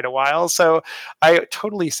like quite a while. So I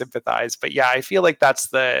totally sympathize. But yeah, I feel like that's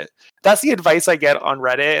the advice I get on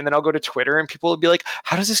Reddit. And then I'll go to Twitter and people will be like,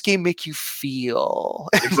 how does this game make you feel?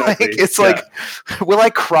 Exactly. Like, it's like, will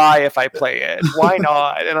I cry if I play it? Why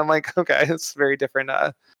not? And I'm like, okay, it's very different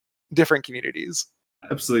communities.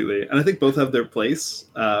 Absolutely. And I think both have their place.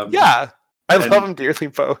 I And- love them dearly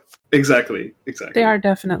both. Exactly. They are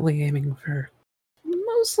definitely aiming for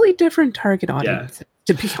mostly different target audiences,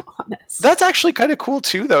 to be honest. That's actually kind of cool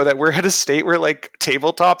too, though, that we're at a state where like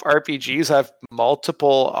tabletop RPGs have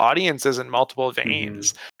multiple audiences and multiple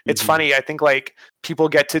veins. It's Mhm. funny. I think like people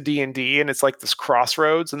get to D&D and it's like this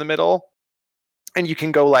crossroads in the middle. And you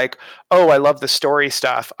can go like, oh, I love the story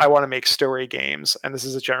stuff. I want to make story games. And this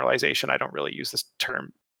is a generalization. I don't really use this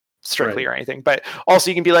term strictly or anything. But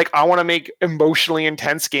also you can be like, I want to make emotionally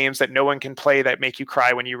intense games that no one can play that make you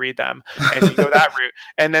cry when you read them. And you go that route.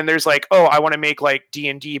 And then there's like, oh, I want to make like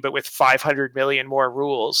D&D, but with 500 million more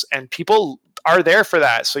rules. And people are there for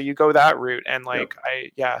that. So you go that route. And like,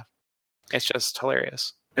 it's just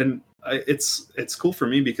hilarious. And it's cool for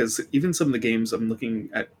me because even some of the games I'm looking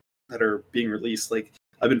at that are being released, like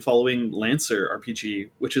I've been following Lancer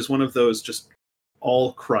RPG, which is one of those just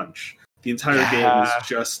all crunch. The entire game is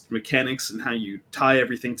just mechanics and how you tie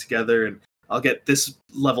everything together, and I'll get this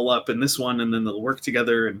level up in this one, and then they'll work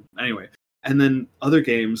together. And anyway, and then other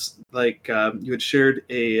games like you had shared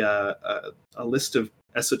a list of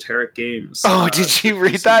esoteric games. Oh, did you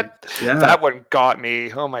read that? Yeah, that one got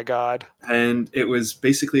me. Oh my god! And it was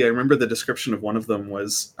basically, I remember the description of one of them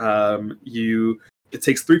was it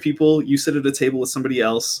takes 3 people. You sit at a table with somebody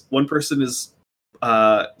else. One person is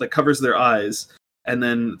like covers their eyes, and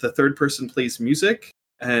then the third person plays music,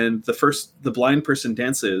 and the blind person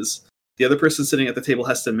dances. The other person sitting at the table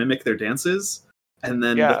has to mimic their dances, and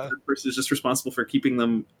then the third person is just responsible for keeping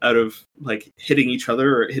them out of like hitting each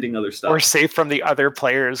other or hitting other stuff, or safe from the other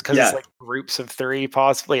players because it's like groups of 3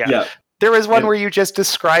 possibly. Yeah. There was one where you just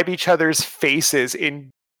describe each other's faces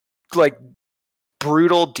in like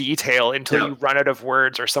brutal detail until you run out of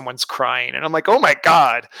words or someone's crying, and I'm like, oh my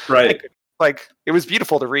god, right? Like it was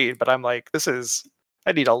beautiful to read, but I'm like,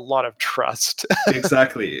 I need a lot of trust.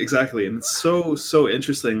 exactly, and it's so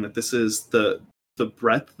interesting that this is the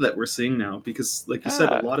breadth that we're seeing now, because like you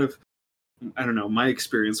said, a lot of, I don't know, my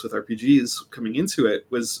experience with RPGs coming into it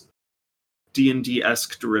was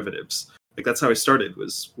D&D-esque derivatives. Like that's how I started,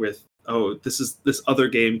 was with, oh, this is this other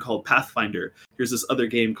game called Pathfinder, here's this other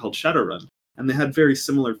game called Shadowrun. And they had very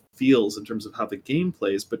similar feels in terms of how the game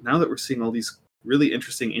plays. But now that we're seeing all these really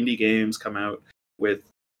interesting indie games come out with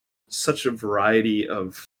such a variety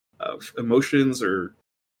of emotions or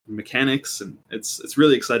mechanics, and it's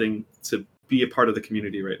really exciting to be a part of the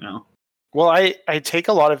community right now. Well, I take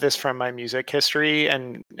a lot of this from my music history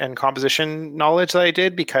and composition knowledge that I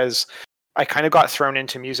did, because I kind of got thrown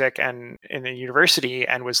into music and in the university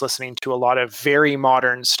and was listening to a lot of very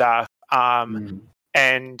modern stuff.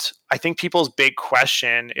 And I think people's big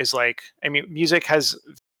question is like, I mean,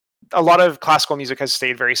 a lot of classical music has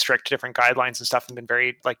stayed very strict to different guidelines and stuff and been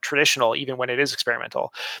very like traditional, even when it is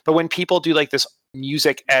experimental. But when people do like this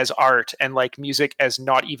music as art and like music as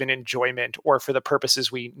not even enjoyment or for the purposes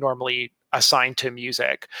we normally assign to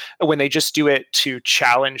music, when they just do it to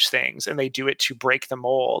challenge things and they do it to break the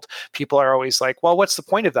mold, people are always like, well, what's the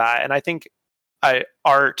point of that? And I think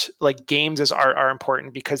art, like games as art, are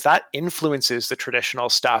important because that influences the traditional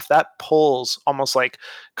stuff. That pulls almost like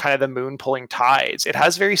kind of the moon pulling tides. It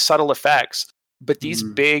has very subtle effects, but these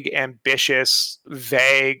big, ambitious,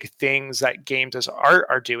 vague things that games as art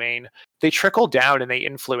are doing, they trickle down and they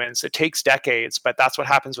influence. It takes decades, but that's what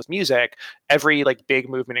happens with music. Every like big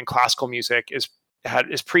movement in classical music is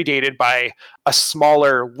predated by a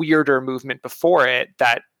smaller, weirder movement before it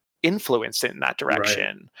that influenced it in that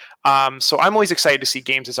direction. Right. So I'm always excited to see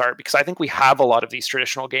games as art, because I think we have a lot of these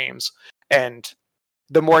traditional games, and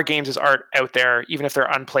the more games as art out there, even if they're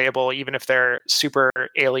unplayable, even if they're super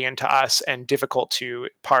alien to us and difficult to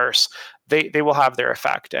parse, they will have their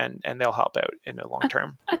effect and they'll help out in the long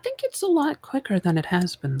term. I think it's a lot quicker than it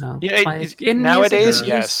has been, though. Yeah, like, nowadays, it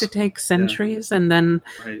used to take centuries, and then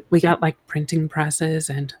we got like printing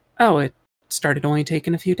presses, and it started only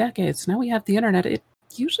taking a few decades. Now we have the internet. It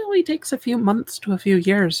usually takes a few months to a few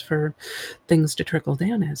years for things to trickle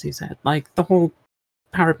down, as you said. Like the whole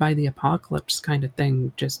Powered by the Apocalypse kind of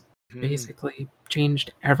thing just basically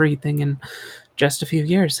changed everything in just a few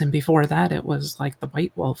years. And before that, it was like the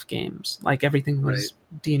White Wolf games. Like everything was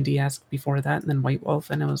D&D-esque before that, and then White Wolf,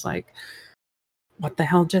 and it was like, what the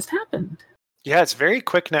hell just happened? Yeah, it's very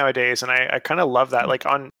quick nowadays, and I kind of love that. Like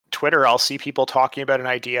on Twitter, I'll see people talking about an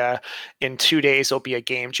idea. In 2 days, there'll be a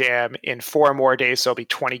game jam. In 4 more days, there'll be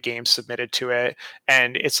 20 games submitted to it.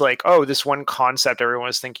 And it's like, oh, this one concept everyone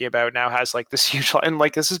was thinking about now has like this huge, and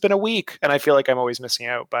like this has been a week, and I feel like I'm always missing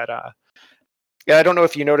out. But yeah, I don't know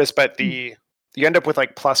if you noticed, but you end up with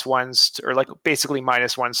like +1s or like basically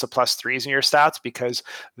 -1s to +3s in your stats, because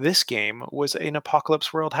this game was an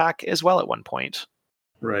Apocalypse World hack as well at one point.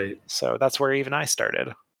 Right. So that's where even I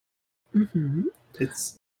started. Mm-hmm.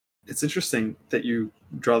 It's interesting that you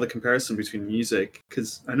draw the comparison between music,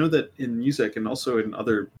 because I know that in music and also in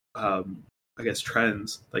other I guess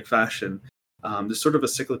trends like fashion, there's sort of a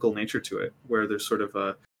cyclical nature to it, where there's sort of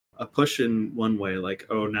a push in one way, like,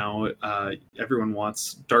 oh, now everyone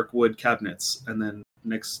wants dark wood cabinets, and then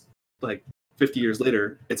next, like 50 years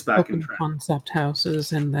later, it's back in Open trend. concept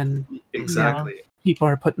houses, and then Exactly. people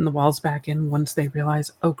are putting the walls back in once they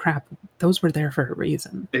realize, oh crap, those were there for a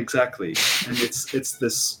reason. Exactly. And it's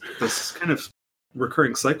this kind of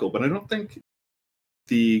recurring cycle, but I don't think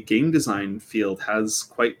the game design field has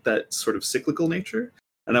quite that sort of cyclical nature.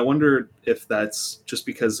 And I wonder if that's just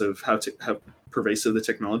because of how pervasive the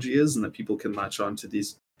technology is, and that people can latch on to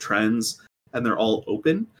these trends and they're all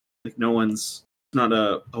open. Like not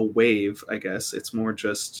a wave, I guess. It's more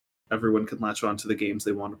just everyone can latch on to the games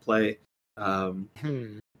they want to play.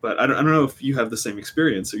 But I don't know if you have the same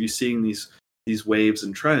experience. Are you seeing these waves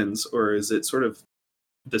and trends, or is it sort of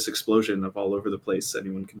this explosion of all over the place?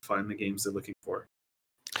 Anyone can find the games they're looking for.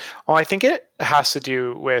 Well, I think it has to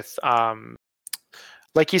do with,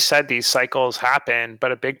 like you said, these cycles happen,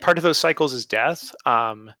 but a big part of those cycles is death.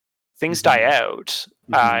 Things die out,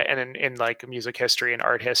 and in like music history and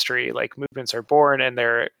art history, like movements are born, and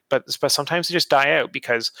but sometimes they just die out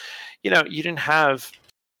because, you didn't have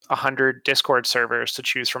 100 Discord servers to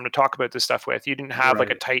choose from to talk about this stuff with. You didn't have like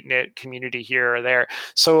a tight knit community here or there.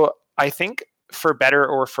 So I think, for better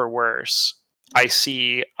or for worse, I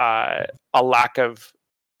see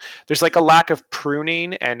there's like a lack of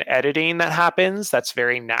pruning and editing that happens. That's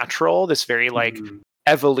very natural. This very like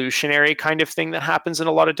evolutionary kind of thing that happens in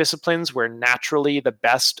a lot of disciplines, where naturally the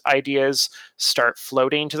best ideas start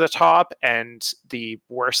floating to the top and the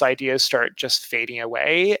worst ideas start just fading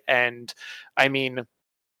away. And I mean,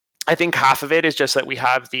 I think half of it is just that we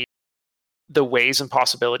have the ways and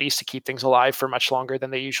possibilities to keep things alive for much longer than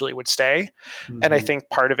they usually would stay. And I think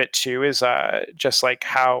part of it too is just like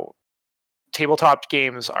how tabletop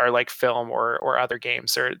games are like film or other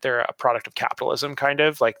games. They're a product of capitalism, kind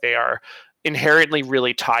of like they are inherently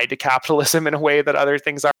really tied to capitalism in a way that other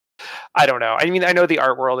things are. I don't know. I mean, I know the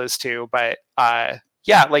art world is too, but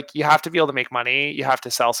yeah, like you have to be able to make money. You have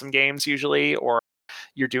to sell some games usually, or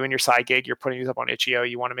you're doing your side gig, you're putting these up on itch.io,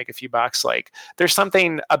 you want to make a few bucks. Like there's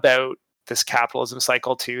something about this capitalism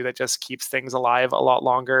cycle too that just keeps things alive a lot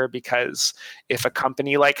longer, because if a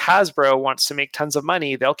company like Hasbro wants to make tons of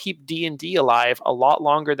money, they'll keep D&D alive a lot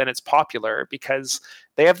longer than it's popular, because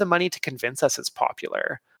they have the money to convince us it's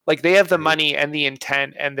popular. Like they have the money and the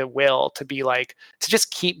intent and the will to be like, to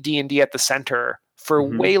just keep D&D at the center for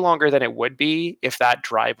way longer than it would be if that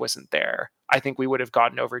drive wasn't there. I think we would have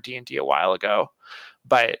gotten over D&D a while ago.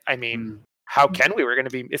 But I mean, how can we?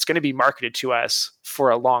 It's going to be marketed to us for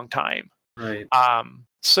a long time. Right.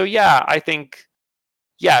 So yeah, I think,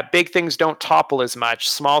 big things don't topple as much.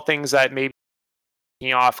 Small things that maybe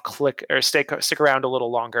off click or stick around a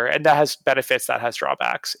little longer, and that has benefits, that has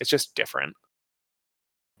drawbacks. It's just different.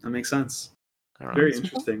 That makes sense. Very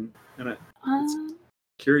interesting. And it's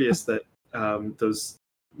curious that those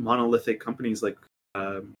monolithic companies like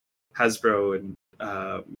Hasbro and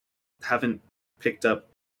haven't picked up,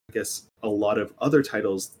 I guess, a lot of other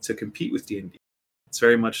titles to compete with D&D. It's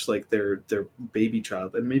very much like their baby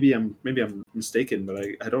child, and maybe I'm mistaken, but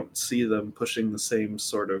I don't see them pushing the same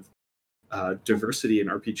sort of diversity in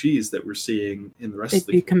RPGs that we're seeing in the rest of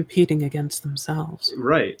the. They'd be competing against themselves.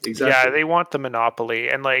 Right, exactly. Yeah, they want the monopoly,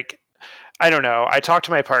 and like, I don't know. I talk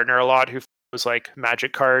to my partner a lot, who was like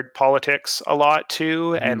Magic card politics a lot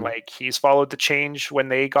too, and like he's followed the change when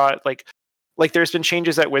they got like there's been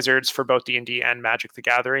changes at Wizards for both D&D and Magic the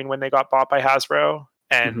Gathering when they got bought by Hasbro,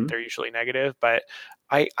 and they're usually negative. But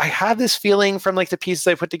I have this feeling from like the pieces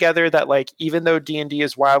I put together that like, even though D&D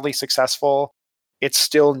is wildly successful, it's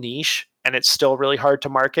still niche and it's still really hard to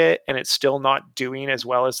market, and it's still not doing as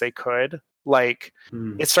well as they could. Like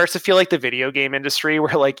it starts to feel like the video game industry,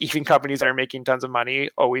 where like even companies that are making tons of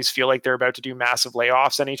money always feel like they're about to do massive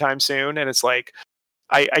layoffs anytime soon. And it's like,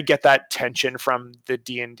 I get that tension from the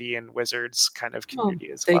D&D and Wizards kind of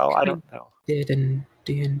community as well. I don't know. Did in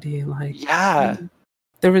D&D, like,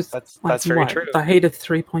 there was that's like, very true. The height of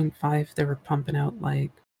 3.5, they were pumping out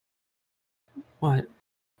like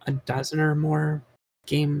a dozen or more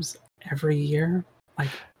games every year, like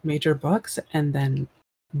major books, and then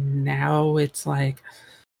now it's like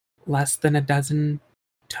less than a dozen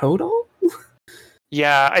total.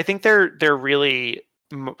 Yeah, I think they're really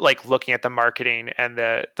like looking at the marketing and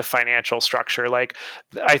the financial structure. Like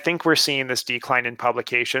I think we're seeing this decline in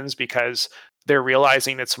publications because they're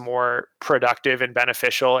realizing it's more productive and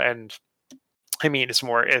beneficial, and I mean it's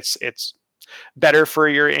better for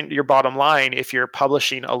your bottom line if you're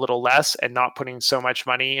publishing a little less and not putting so much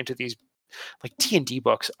money into these. Like D&D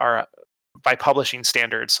books are, by publishing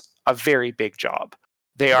standards, a very big job.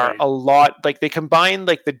 They are a lot, like they combine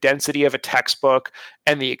like the density of a textbook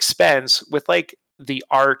and the expense with like the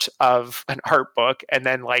art of an art book, and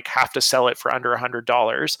then like have to sell it for under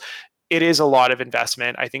 $100. It is a lot of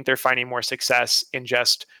investment. I think they're finding more success in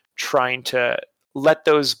just trying to let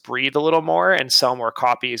those breathe a little more and sell more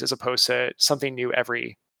copies as opposed to something new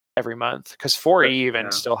every month. Because 4E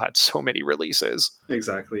even still had so many releases.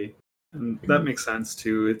 Exactly. And that makes sense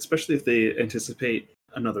too, especially if they anticipate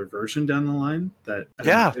another version down the line. That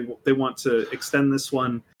they want to extend this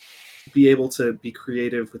one, be able to be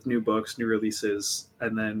creative with new books, new releases,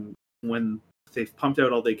 and then when they've pumped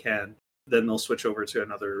out all they can, then they'll switch over to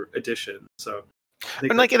another edition. So,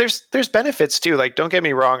 and like there's benefits too. Like, don't get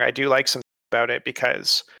me wrong, I do like some about it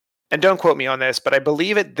because, and don't quote me on this, but I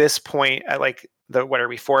believe at this point at like the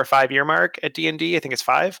 4 or 5 year mark at D&D, I think it's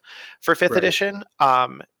 5 for 5th edition.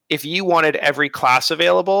 If you wanted every class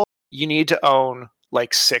available, you need to own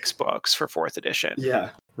like 6 books for 4th edition. Yeah.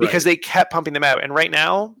 Because they kept pumping them out. And right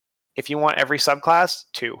now, if you want every subclass,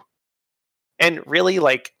 2. And really,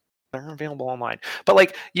 like, they're available online. But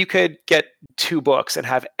like, you could get 2 books and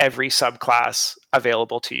have every subclass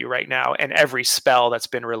available to you right now, and every spell that's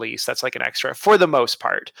been released. That's like an extra for the most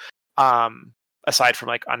part. Aside from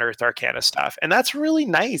like Unearthed Arcana stuff. And that's really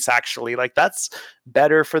nice, actually. Like, that's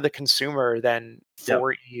better for the consumer than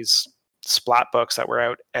 4E's splat books that were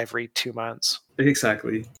out every 2 months.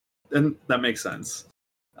 Exactly. And that makes sense.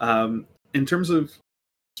 In terms of,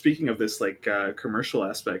 speaking of this like commercial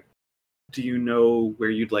aspect, do you know where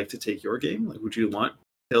you'd like to take your game? Like, would you want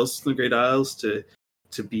Tales from the Great Isles to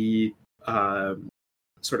be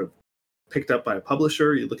sort of picked up by a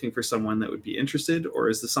publisher? Are you looking for someone that would be interested, or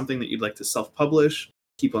is this something that you'd like to self-publish,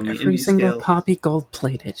 keep on the every indie single scale? copy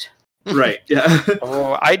gold-plated? Right. Yeah.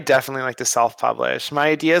 Oh, I definitely like to self-publish. My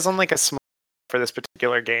ideas on like a small for this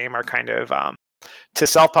particular game are kind of to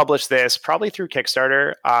self-publish this probably through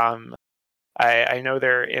Kickstarter. I know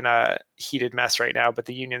they're in a heated mess right now, but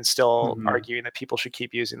the union's still arguing that people should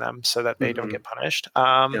keep using them so that they don't get punished.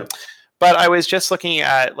 But I was just looking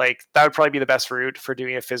at like that would probably be the best route for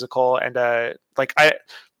doing a physical, and like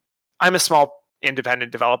I'm a small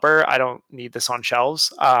independent developer. I don't need this on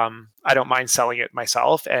shelves. I don't mind selling it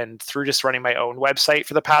myself, and through just running my own website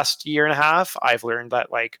for the past year and a half, I've learned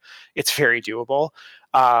that like it's very doable.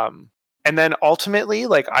 And then ultimately,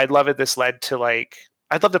 like I'd love it. This led to like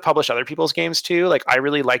I'd love to publish other people's games too. Like I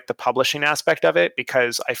really like the publishing aspect of it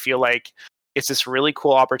because I feel like it's this really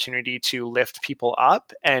cool opportunity to lift people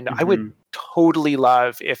up. And I would totally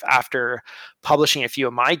love if after publishing a few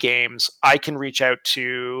of my games, I can reach out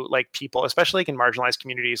to like people, especially like in marginalized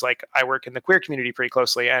communities. Like I work in the queer community pretty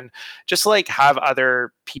closely, and just like have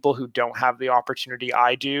other people who don't have the opportunity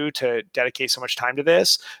I do to dedicate so much time to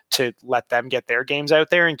this, to let them get their games out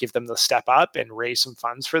there and give them the step up and raise some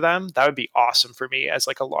funds for them. That would be awesome for me as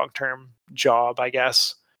like a long-term job, I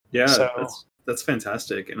guess. Yeah. So, that's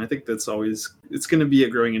fantastic. And I think it's going to be a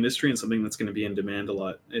growing industry, and something that's going to be in demand a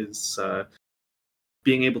lot is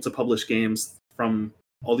being able to publish games from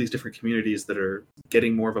all these different communities that are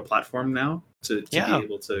getting more of a platform now to be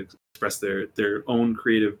able to express their own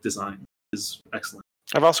creative design is excellent.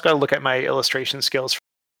 I've also got to look at my illustration skills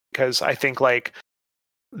because I think like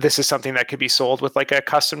this is something that could be sold with like a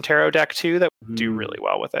custom tarot deck too that would do really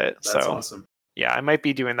well with it. That's awesome. Yeah, I might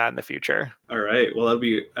be doing that in the future. All right. Well, that'll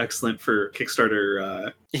be excellent for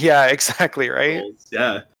Kickstarter. Yeah, exactly. Right. Goals.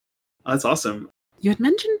 Yeah. That's awesome. You had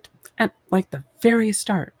mentioned at like the very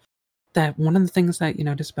start that one of the things that you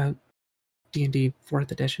noticed about D&D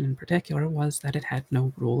 4th edition in particular was that it had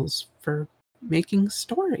no rules for making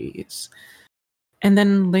stories. And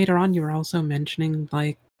then later on, you were also mentioning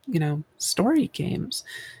like, story games.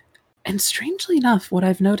 And strangely enough, what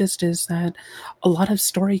I've noticed is that a lot of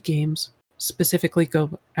story games specifically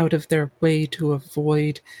go out of their way to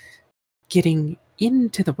avoid getting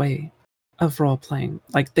into the way of role-playing.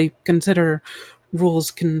 Like, they consider rules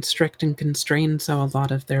constrict and constrain, so a lot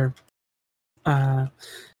of their... the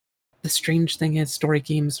strange thing is story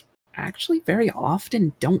games actually very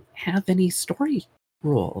often don't have any story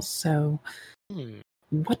rules, so...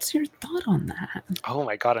 What's your thought on that? Oh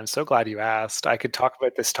my god, I'm so glad you asked. I could talk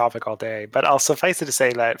about this topic all day, but I'll suffice it to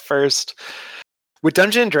say that first... With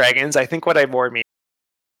Dungeons & Dragons, I think what I more mean,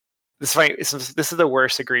 this is the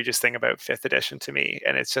worst egregious thing about 5th edition to me,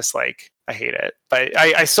 and it's just like, I hate it. But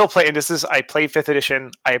I still play, and I play 5th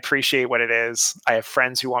edition. I appreciate what it is. I have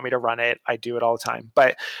friends who want me to run it. I do it all the time.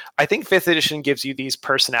 But I think 5th edition gives you these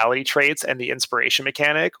personality traits and the inspiration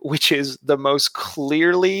mechanic, which is the most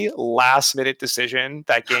clearly last minute decision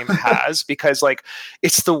that game has, because like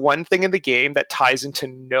it's the one thing in the game that ties into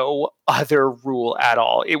no other rule at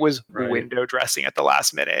all. It was window dressing at the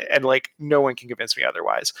last minute, and like no one can convince me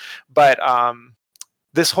otherwise. But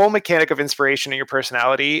this whole mechanic of inspiration in your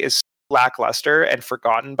personality is lackluster and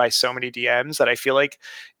forgotten by so many DMs that I feel like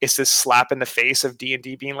it's this slap in the face of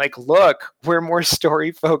D&D being like, look, we're more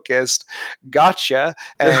story focused. Gotcha.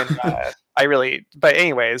 And but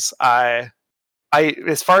anyways,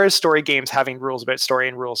 as far as story games having rules about story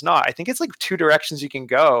and rules not, I think it's like two directions you can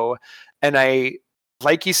go. And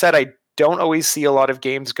like you said, I don't always see a lot of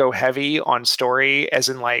games go heavy on story, as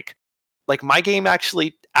in like my game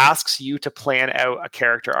actually asks you to plan out a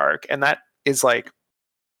character arc. And that is like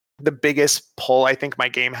the biggest pull I think my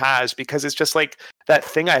game has, because it's just like that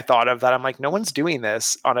thing I thought of that I'm like, no one's doing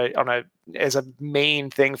this as a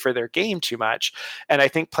main thing for their game too much. And I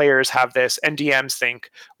think players have this, and DMs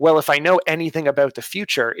think, well, if I know anything about the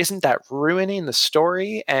future, isn't that ruining the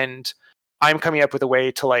story? And I'm coming up with a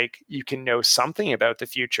way to like, you can know something about the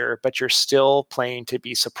future, but you're still playing to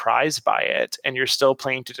be surprised by it, and you're still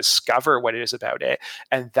playing to discover what it is about it.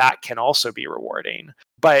 And that can also be rewarding.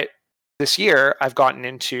 But this year, I've gotten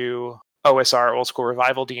into OSR, Old School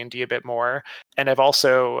Revival D&D, a bit more, and I've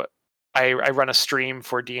also I run a stream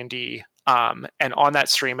for D&D, and on that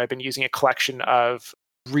stream, I've been using a collection of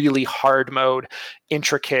really hard mode,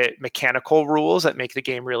 intricate mechanical rules that make the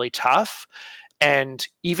game really tough. And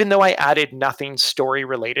even though I added nothing story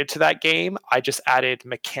related to that game, I just added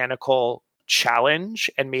mechanical challenge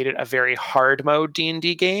and made it a very hard mode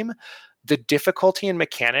D&D game. The difficulty and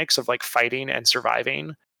mechanics of like fighting and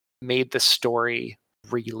surviving made the story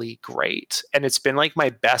really great. And it's been like my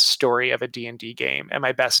best story of a D&D game, and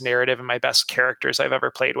my best narrative, and my best characters I've ever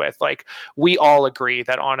played with. Like, we all agree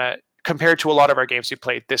that compared to a lot of our games we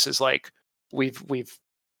played, this is like, we've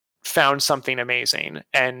found something amazing.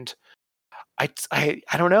 And I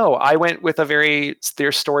don't know. I went with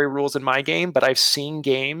there's story rules in my game, but I've seen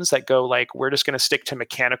games that go like, we're just going to stick to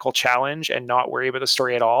mechanical challenge and not worry about the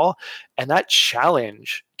story at all. And that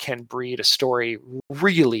challenge can breed a story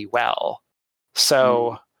really well.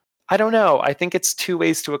 So I don't know. I think it's two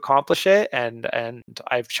ways to accomplish it. And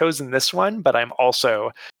I've chosen this one, but I'm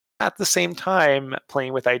also at the same time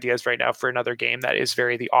playing with ideas right now for another game that is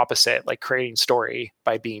very the opposite, like creating story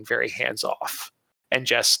by being very hands off and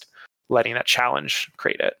just letting that challenge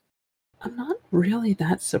create it. I'm not really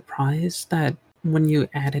that surprised that when you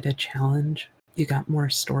added a challenge, you got more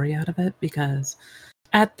story out of it, because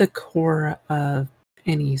at the core of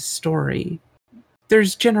any story,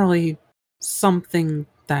 there's generally something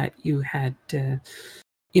that you had to,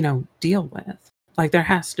 deal with. Like, there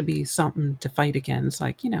has to be something to fight against,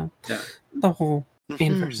 like, the whole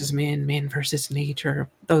man versus man versus nature,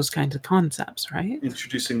 those kinds of concepts, right?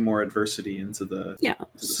 Introducing more adversity into the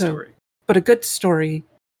story. But a good story,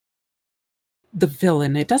 the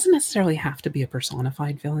villain, it doesn't necessarily have to be a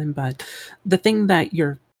personified villain, but the thing that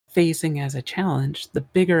you're facing as a challenge, the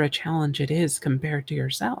bigger a challenge it is compared to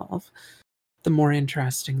yourself, the more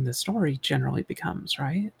interesting the story generally becomes,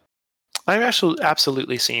 right? I'm actually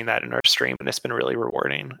absolutely seeing that in our stream, and it's been really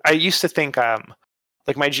rewarding. I used to think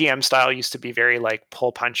like my GM style used to be very like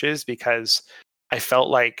pull punches, because I felt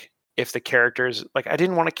like if the characters, like, I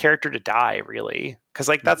didn't want a character to die really, because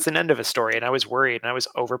like that's an end of a story, and I was worried and I was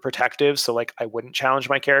overprotective, so like I wouldn't challenge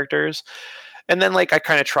my characters. And then like I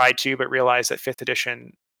kind of tried to, but realized that 5th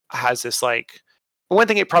edition has this like, one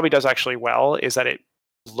thing it probably does actually well is that it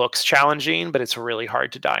looks challenging, but it's really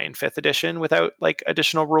hard to die in 5th edition without like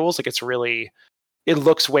additional rules. Like it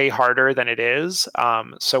looks way harder than it is.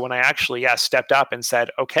 So when I actually stepped up and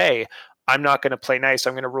said, okay, I'm not going to play nice,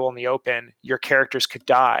 I'm going to rule in the open, your characters could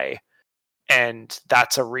die, and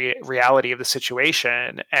that's a reality of the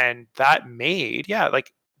situation. And that made,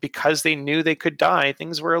 like, because they knew they could die,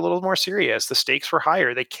 things were a little more serious. The stakes were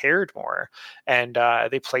higher. They cared more, and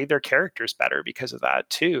they played their characters better because of that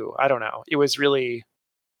too. I don't know. It was a really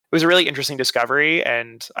interesting discovery,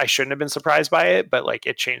 and I shouldn't have been surprised by it, but like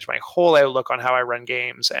it changed my whole outlook on how I run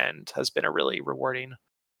games, and has been a really rewarding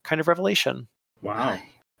kind of revelation. Wow.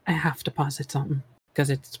 I have to posit something because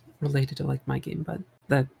it's related to like my game,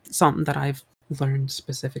 but something that I've learned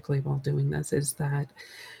specifically while doing this is that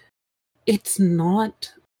it's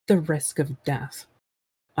not the risk of death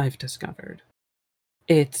I've discovered.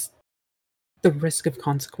 It's the risk of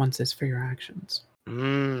consequences for your actions.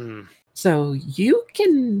 So you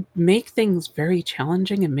can make things very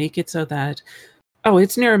challenging and make it so that Oh,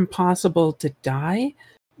 it's near impossible to die,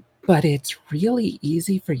 but it's really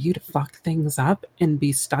easy for you to fuck things up and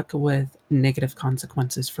be stuck with negative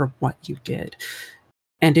consequences for what you did.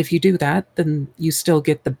 And if you do that, then you still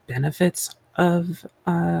get the benefits of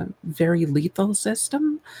a very lethal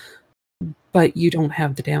system, but you don't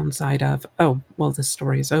have the downside of, oh, well, the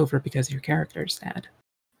story is over because your character's dead.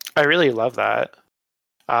 I really love that.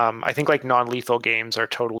 I think like non-lethal games are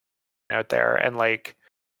totally out there, and like,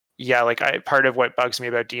 yeah, like part of what bugs me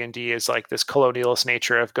about D&D is like this colonialist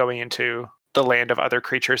nature of going into the land of other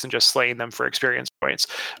creatures and just slaying them for experience points.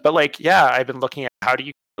 But like, yeah, I've been looking at how do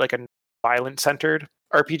you like a violent-centered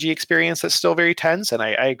RPG experience that's still very tense, and I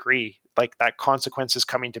agree. Like that consequences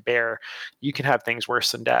coming to bear, you can have things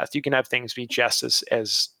worse than death. You can have things be just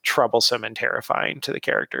as troublesome and terrifying to the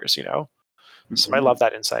characters, you know? So I love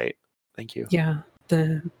that insight. Thank you. Yeah,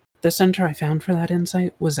 the center I found for that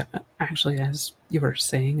insight was actually, as you were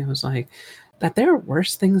saying, it was like that there are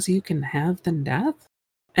worse things you can have than death,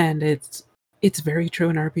 and it's very true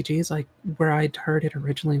in RPGs. Like where I'd heard it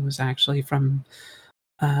originally was actually from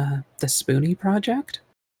the Spoonie Project,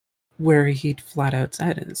 where he'd flat out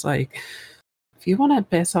said it's like, if you want to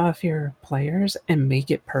piss off your players and make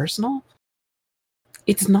it personal,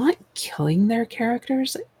 it's not killing their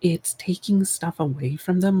characters, it's taking stuff away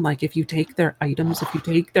from them. Like if you take their items, if you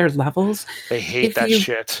take their levels, they hate that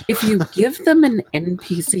shit. If you give them an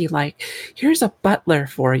NPC, like, here's a butler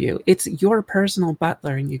for you, it's your personal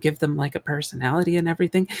butler, and you give them like a personality and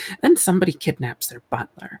everything, then somebody kidnaps their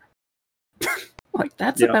butler. Like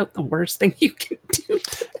that's about the worst thing you can do.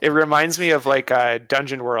 It reminds me of like a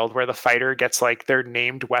Dungeon World where the fighter gets like their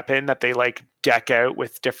named weapon that they like deck out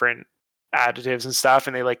with different additives and stuff,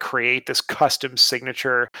 and they like create this custom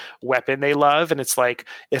signature weapon they love. And it's like,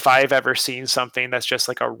 if I've ever seen something that's just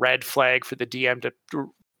like a red flag for the DM to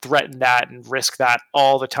threaten that and risk that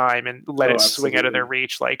all the time and let it swing out of their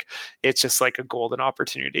reach, like it's just like a golden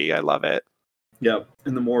opportunity. I love it. Yeah,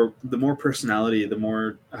 and the more personality, the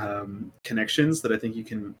more connections that I think you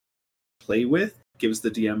can play with gives the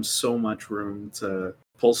DM so much room to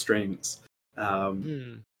pull strings.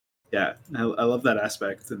 Yeah, I love that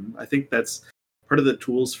aspect, and I think that's part of the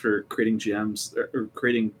tools for creating GMs or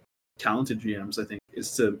creating talented GMs. I think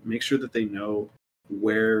is to make sure that they know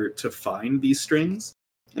where to find these strings,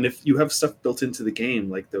 and if you have stuff built into the game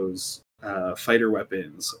like those fighter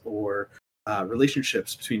weapons or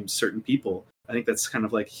relationships between certain people, I think that's kind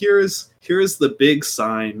of like here's the big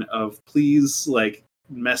sign of please like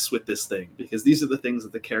mess with this thing, because these are the things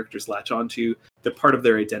that the characters latch onto. They're part of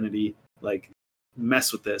their identity. Like,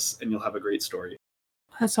 mess with this and you'll have a great story.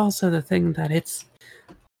 That's also the thing that it's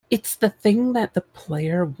the thing that the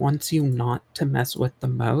player wants you not to mess with the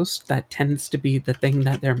most that tends to be the thing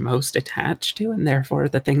that they're most attached to, and therefore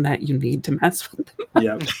the thing that you need to mess with them.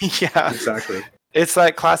 Yeah, yeah, exactly. It's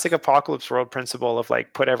that classic Apocalypse World principle of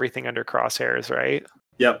like put everything under crosshairs, right?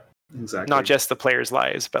 Yep, exactly. Not just the players'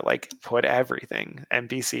 lives, but like put everything: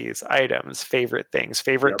 NPCs, items, favorite things,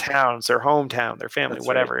 favorite towns, their hometown, their family, that's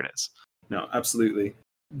whatever it is. No, absolutely.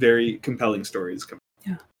 Very compelling stories.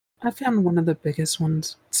 Yeah. I found one of the biggest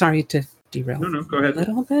ones. Sorry to derail go ahead. A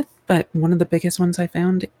little bit, but one of the biggest ones I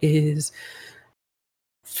found is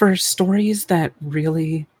for stories that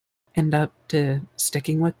really end up to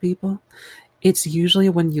sticking with people. It's usually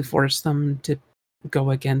when you force them to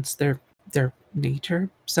go against their nature.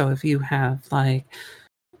 So if you have like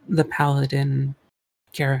the paladin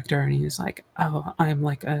character and he's like, oh, I'm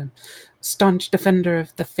like a staunch defender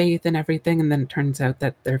of the faith and everything, and then it turns out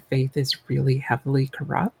that their faith is really heavily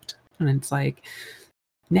corrupt, and it's like,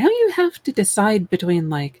 now you have to decide between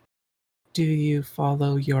like, do you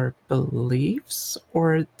follow your beliefs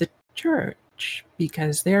or the church,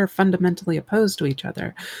 because they're fundamentally opposed to each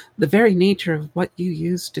other. The very nature of what you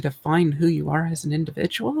use to define who you are as an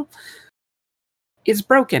individual is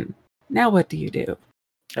broken. Now what do you do?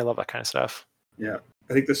 I love that kind of stuff. Yeah.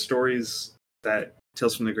 I think the stories that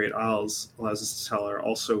Tales from the Great Isles allows us to tell are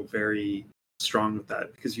also very strong with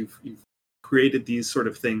that, because you've created these sort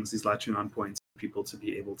of things, these latching on points for people to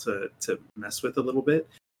be able to mess with a little bit.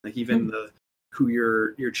 Like even who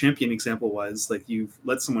your champion example was, like you've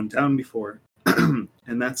let someone down before,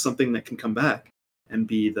 and that's something that can come back and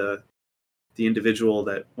be the individual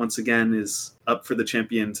that once again is up for the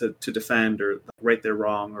champion to defend or right their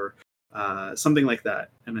wrong or something like that.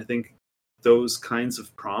 And I think those kinds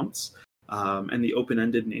of prompts and the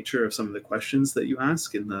open-ended nature of some of the questions that you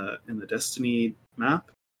ask in the Destiny map,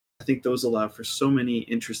 I think those allow for so many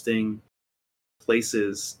interesting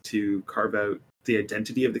places to carve out the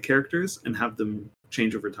identity of the characters and have them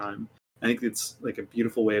change over time. I think it's like a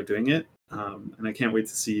beautiful way of doing it, and I can't wait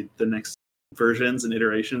to see the next versions and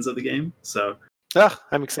iterations of the game. So Oh,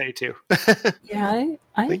 I'm excited too. Yeah,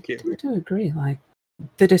 I Thank you. tend to agree. Like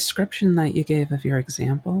the description that you gave of your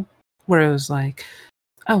example, where it was like,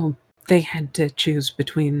 oh, they had to choose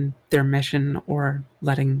between their mission or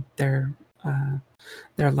letting their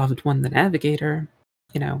loved one, the navigator,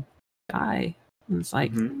 die. And it's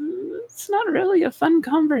like, it's not really a fun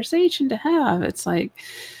conversation to have. It's like,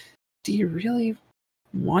 do you really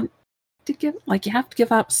want to give, like, you have to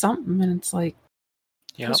give up something, and it's like,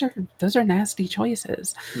 Yep. those are nasty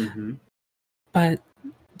choices. Mm-hmm. But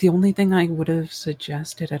the only thing I would have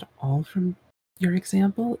suggested at all from your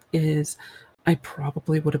example is I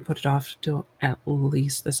probably would have put it off to at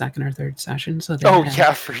least the second or third session. So they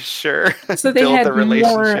Yeah, for sure. So they Build had the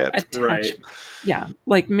relationship. more attachment. Right. Yeah,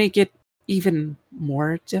 like make it even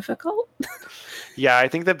more difficult. Yeah, I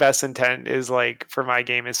think the best intent is like for my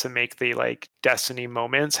game is to make the like Destiny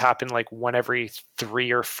moments happen like one every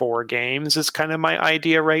 3 or 4 games is kind of my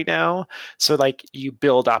idea right now. So like you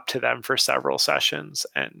build up to them for several sessions,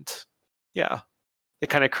 and yeah, it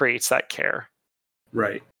kind of creates that care.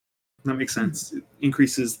 Right. That makes sense. It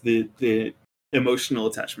increases the emotional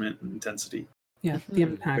attachment and intensity. Yeah, the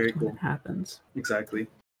impact Very when cool. it happens. Exactly.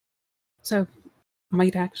 So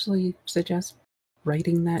might actually suggest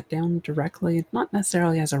writing that down directly, not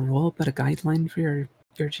necessarily as a rule, but a guideline for your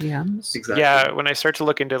GMs. Exactly. Yeah, when I start to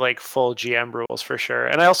look into like full GM rules for sure.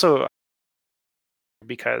 And I also,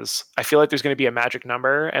 because I feel like there's going to be a magic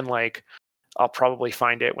number, and like I'll probably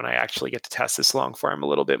find it when I actually get to test this long form a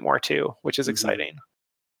little bit more too, which is exciting.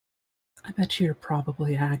 I bet you're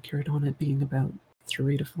probably accurate on it being about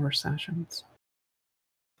 3 to 4 sessions.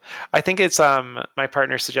 I think it's my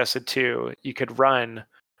partner suggested too, you could run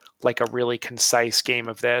like a really concise game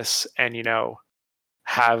of this and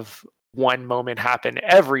have one moment happen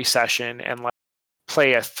every session and like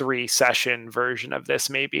play a 3-session version of this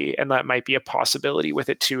maybe, and that might be a possibility with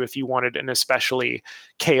it too if you wanted an especially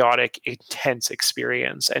chaotic, intense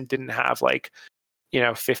experience and didn't have like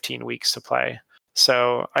 15 weeks to play.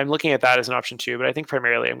 So I'm looking at that as an option too, but I think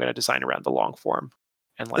primarily I'm going to design around the long form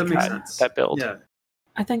and like that makes sense. that build. Yeah.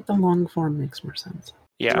 I think the long form makes more sense.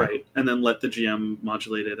 Yeah. Right. And then let the GM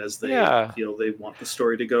modulate it as they feel they want the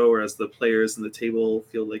story to go, or as the players in the table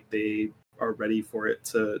feel like they are ready for it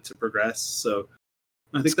to progress. So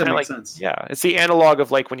I think that makes sense. Yeah. It's the analog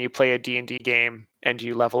of like when you play a D&D game and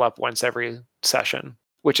you level up once every session,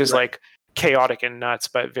 which is like chaotic and nuts,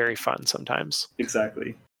 but very fun sometimes.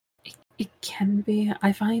 Exactly. It can be.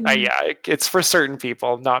 I find. It's for certain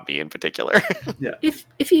people, not me in particular. Yeah.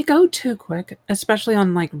 If you go too quick, especially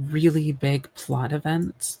on like really big plot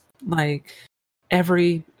events, like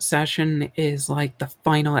every session is like the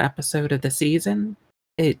final episode of the season,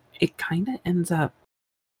 it kind of ends up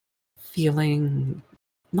feeling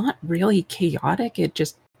not really chaotic. It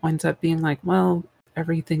just winds up being like, well,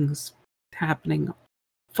 everything's happening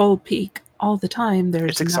full peak all the time.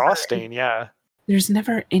 It's exhausting, There's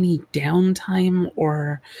never any downtime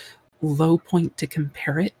or low point to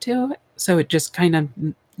compare it to. So it just kind of,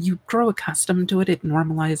 you grow accustomed to it. It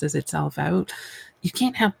normalizes itself out. You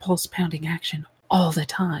can't have pulse pounding action all the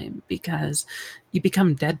time because you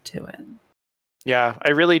become dead to it. Yeah, I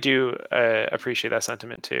really do appreciate that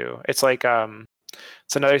sentiment too. It's like,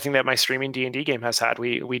 it's another thing that my streaming D&D game has had.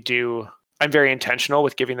 I'm very intentional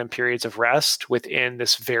with giving them periods of rest within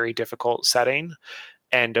this very difficult setting,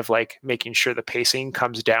 and of like making sure the pacing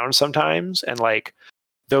comes down sometimes, and like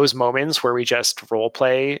those moments where we just role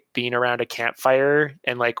play being around a campfire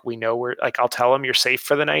and like we know we're like, I'll tell them you're safe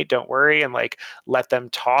for the night, don't worry, and like let them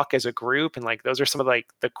talk as a group, and like those are some of like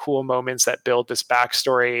the cool moments that build this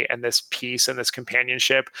backstory and this peace and this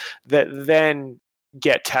companionship that then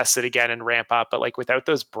get tested again and ramp up. But like without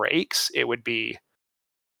those breaks,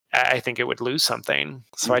 I think it would lose something.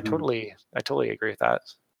 So I totally agree with that.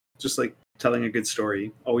 Just like telling a good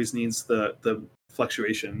story always needs the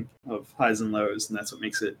fluctuation of highs and lows, and that's what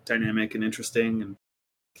makes it dynamic and interesting and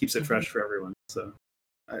keeps it fresh for everyone. So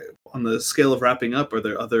on the scale of wrapping up, are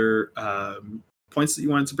there other points that you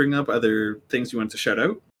wanted to bring up, other things you wanted to shout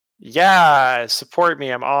out? Yeah, support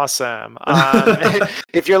me, I'm awesome.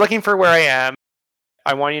 If you're looking for where I am,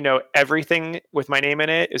 I want you to know everything with my name in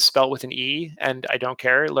it is spelled with an E, and I don't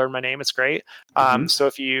care. Learn my name. It's great. So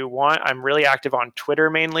if you want, I'm really active on Twitter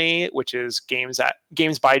mainly, which is Games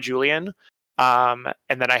by Julian. And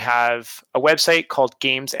then I have a website called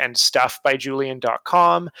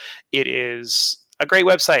gamesandstuffbyjulian.com. It is a great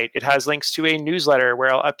website. It has links to a newsletter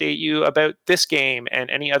where I'll update you about this game and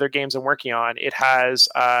any other games I'm working on. It has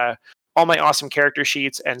all my awesome character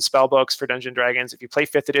sheets and spell books for Dungeons & Dragons. If you play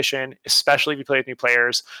 5th edition, especially if you play with new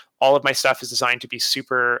players, all of my stuff is designed to be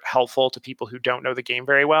super helpful to people who don't know the game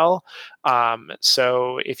very well.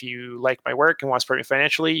 So if you like my work and want to support me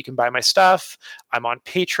financially, you can buy my stuff. I'm on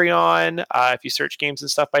Patreon. If you search Games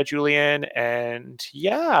and Stuff by Julian. And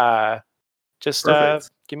yeah, just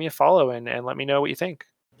give me a follow and let me know what you think.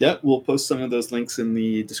 Yeah, we'll post some of those links in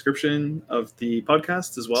the description of the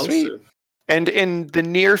podcast as well. Sweet. So. And in the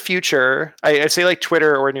near future, I'd say like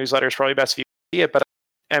Twitter or newsletter is probably best for you to see it, but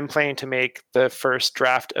I'm planning to make the first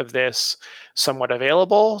draft of this somewhat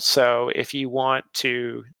available. So if you want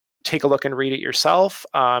to take a look and read it yourself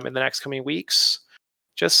in the next coming weeks,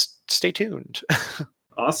 just stay tuned.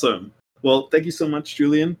 Awesome. Well, thank you so much,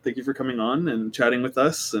 Julian. Thank you for coming on and chatting with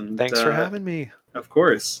us. And thanks for having me. Of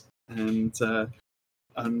course. And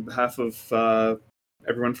on behalf of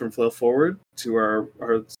everyone from Flail Forward, to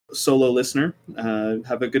our solo listener,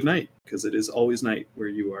 have a good night, because it is always night where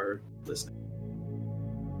you are listening.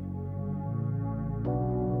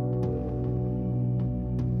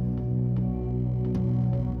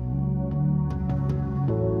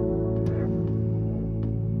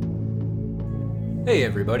 Hey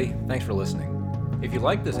everybody, thanks for listening. If you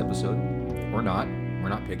liked this episode, or not, we're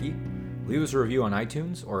not picky, leave us a review on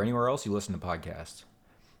iTunes or anywhere else you listen to podcasts.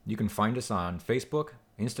 You can find us on Facebook,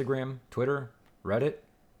 Instagram, Twitter, Reddit,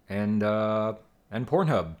 and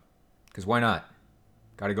Pornhub. Because why not?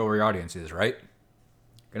 Gotta go where your audience is, right?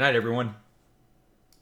 Good night, everyone.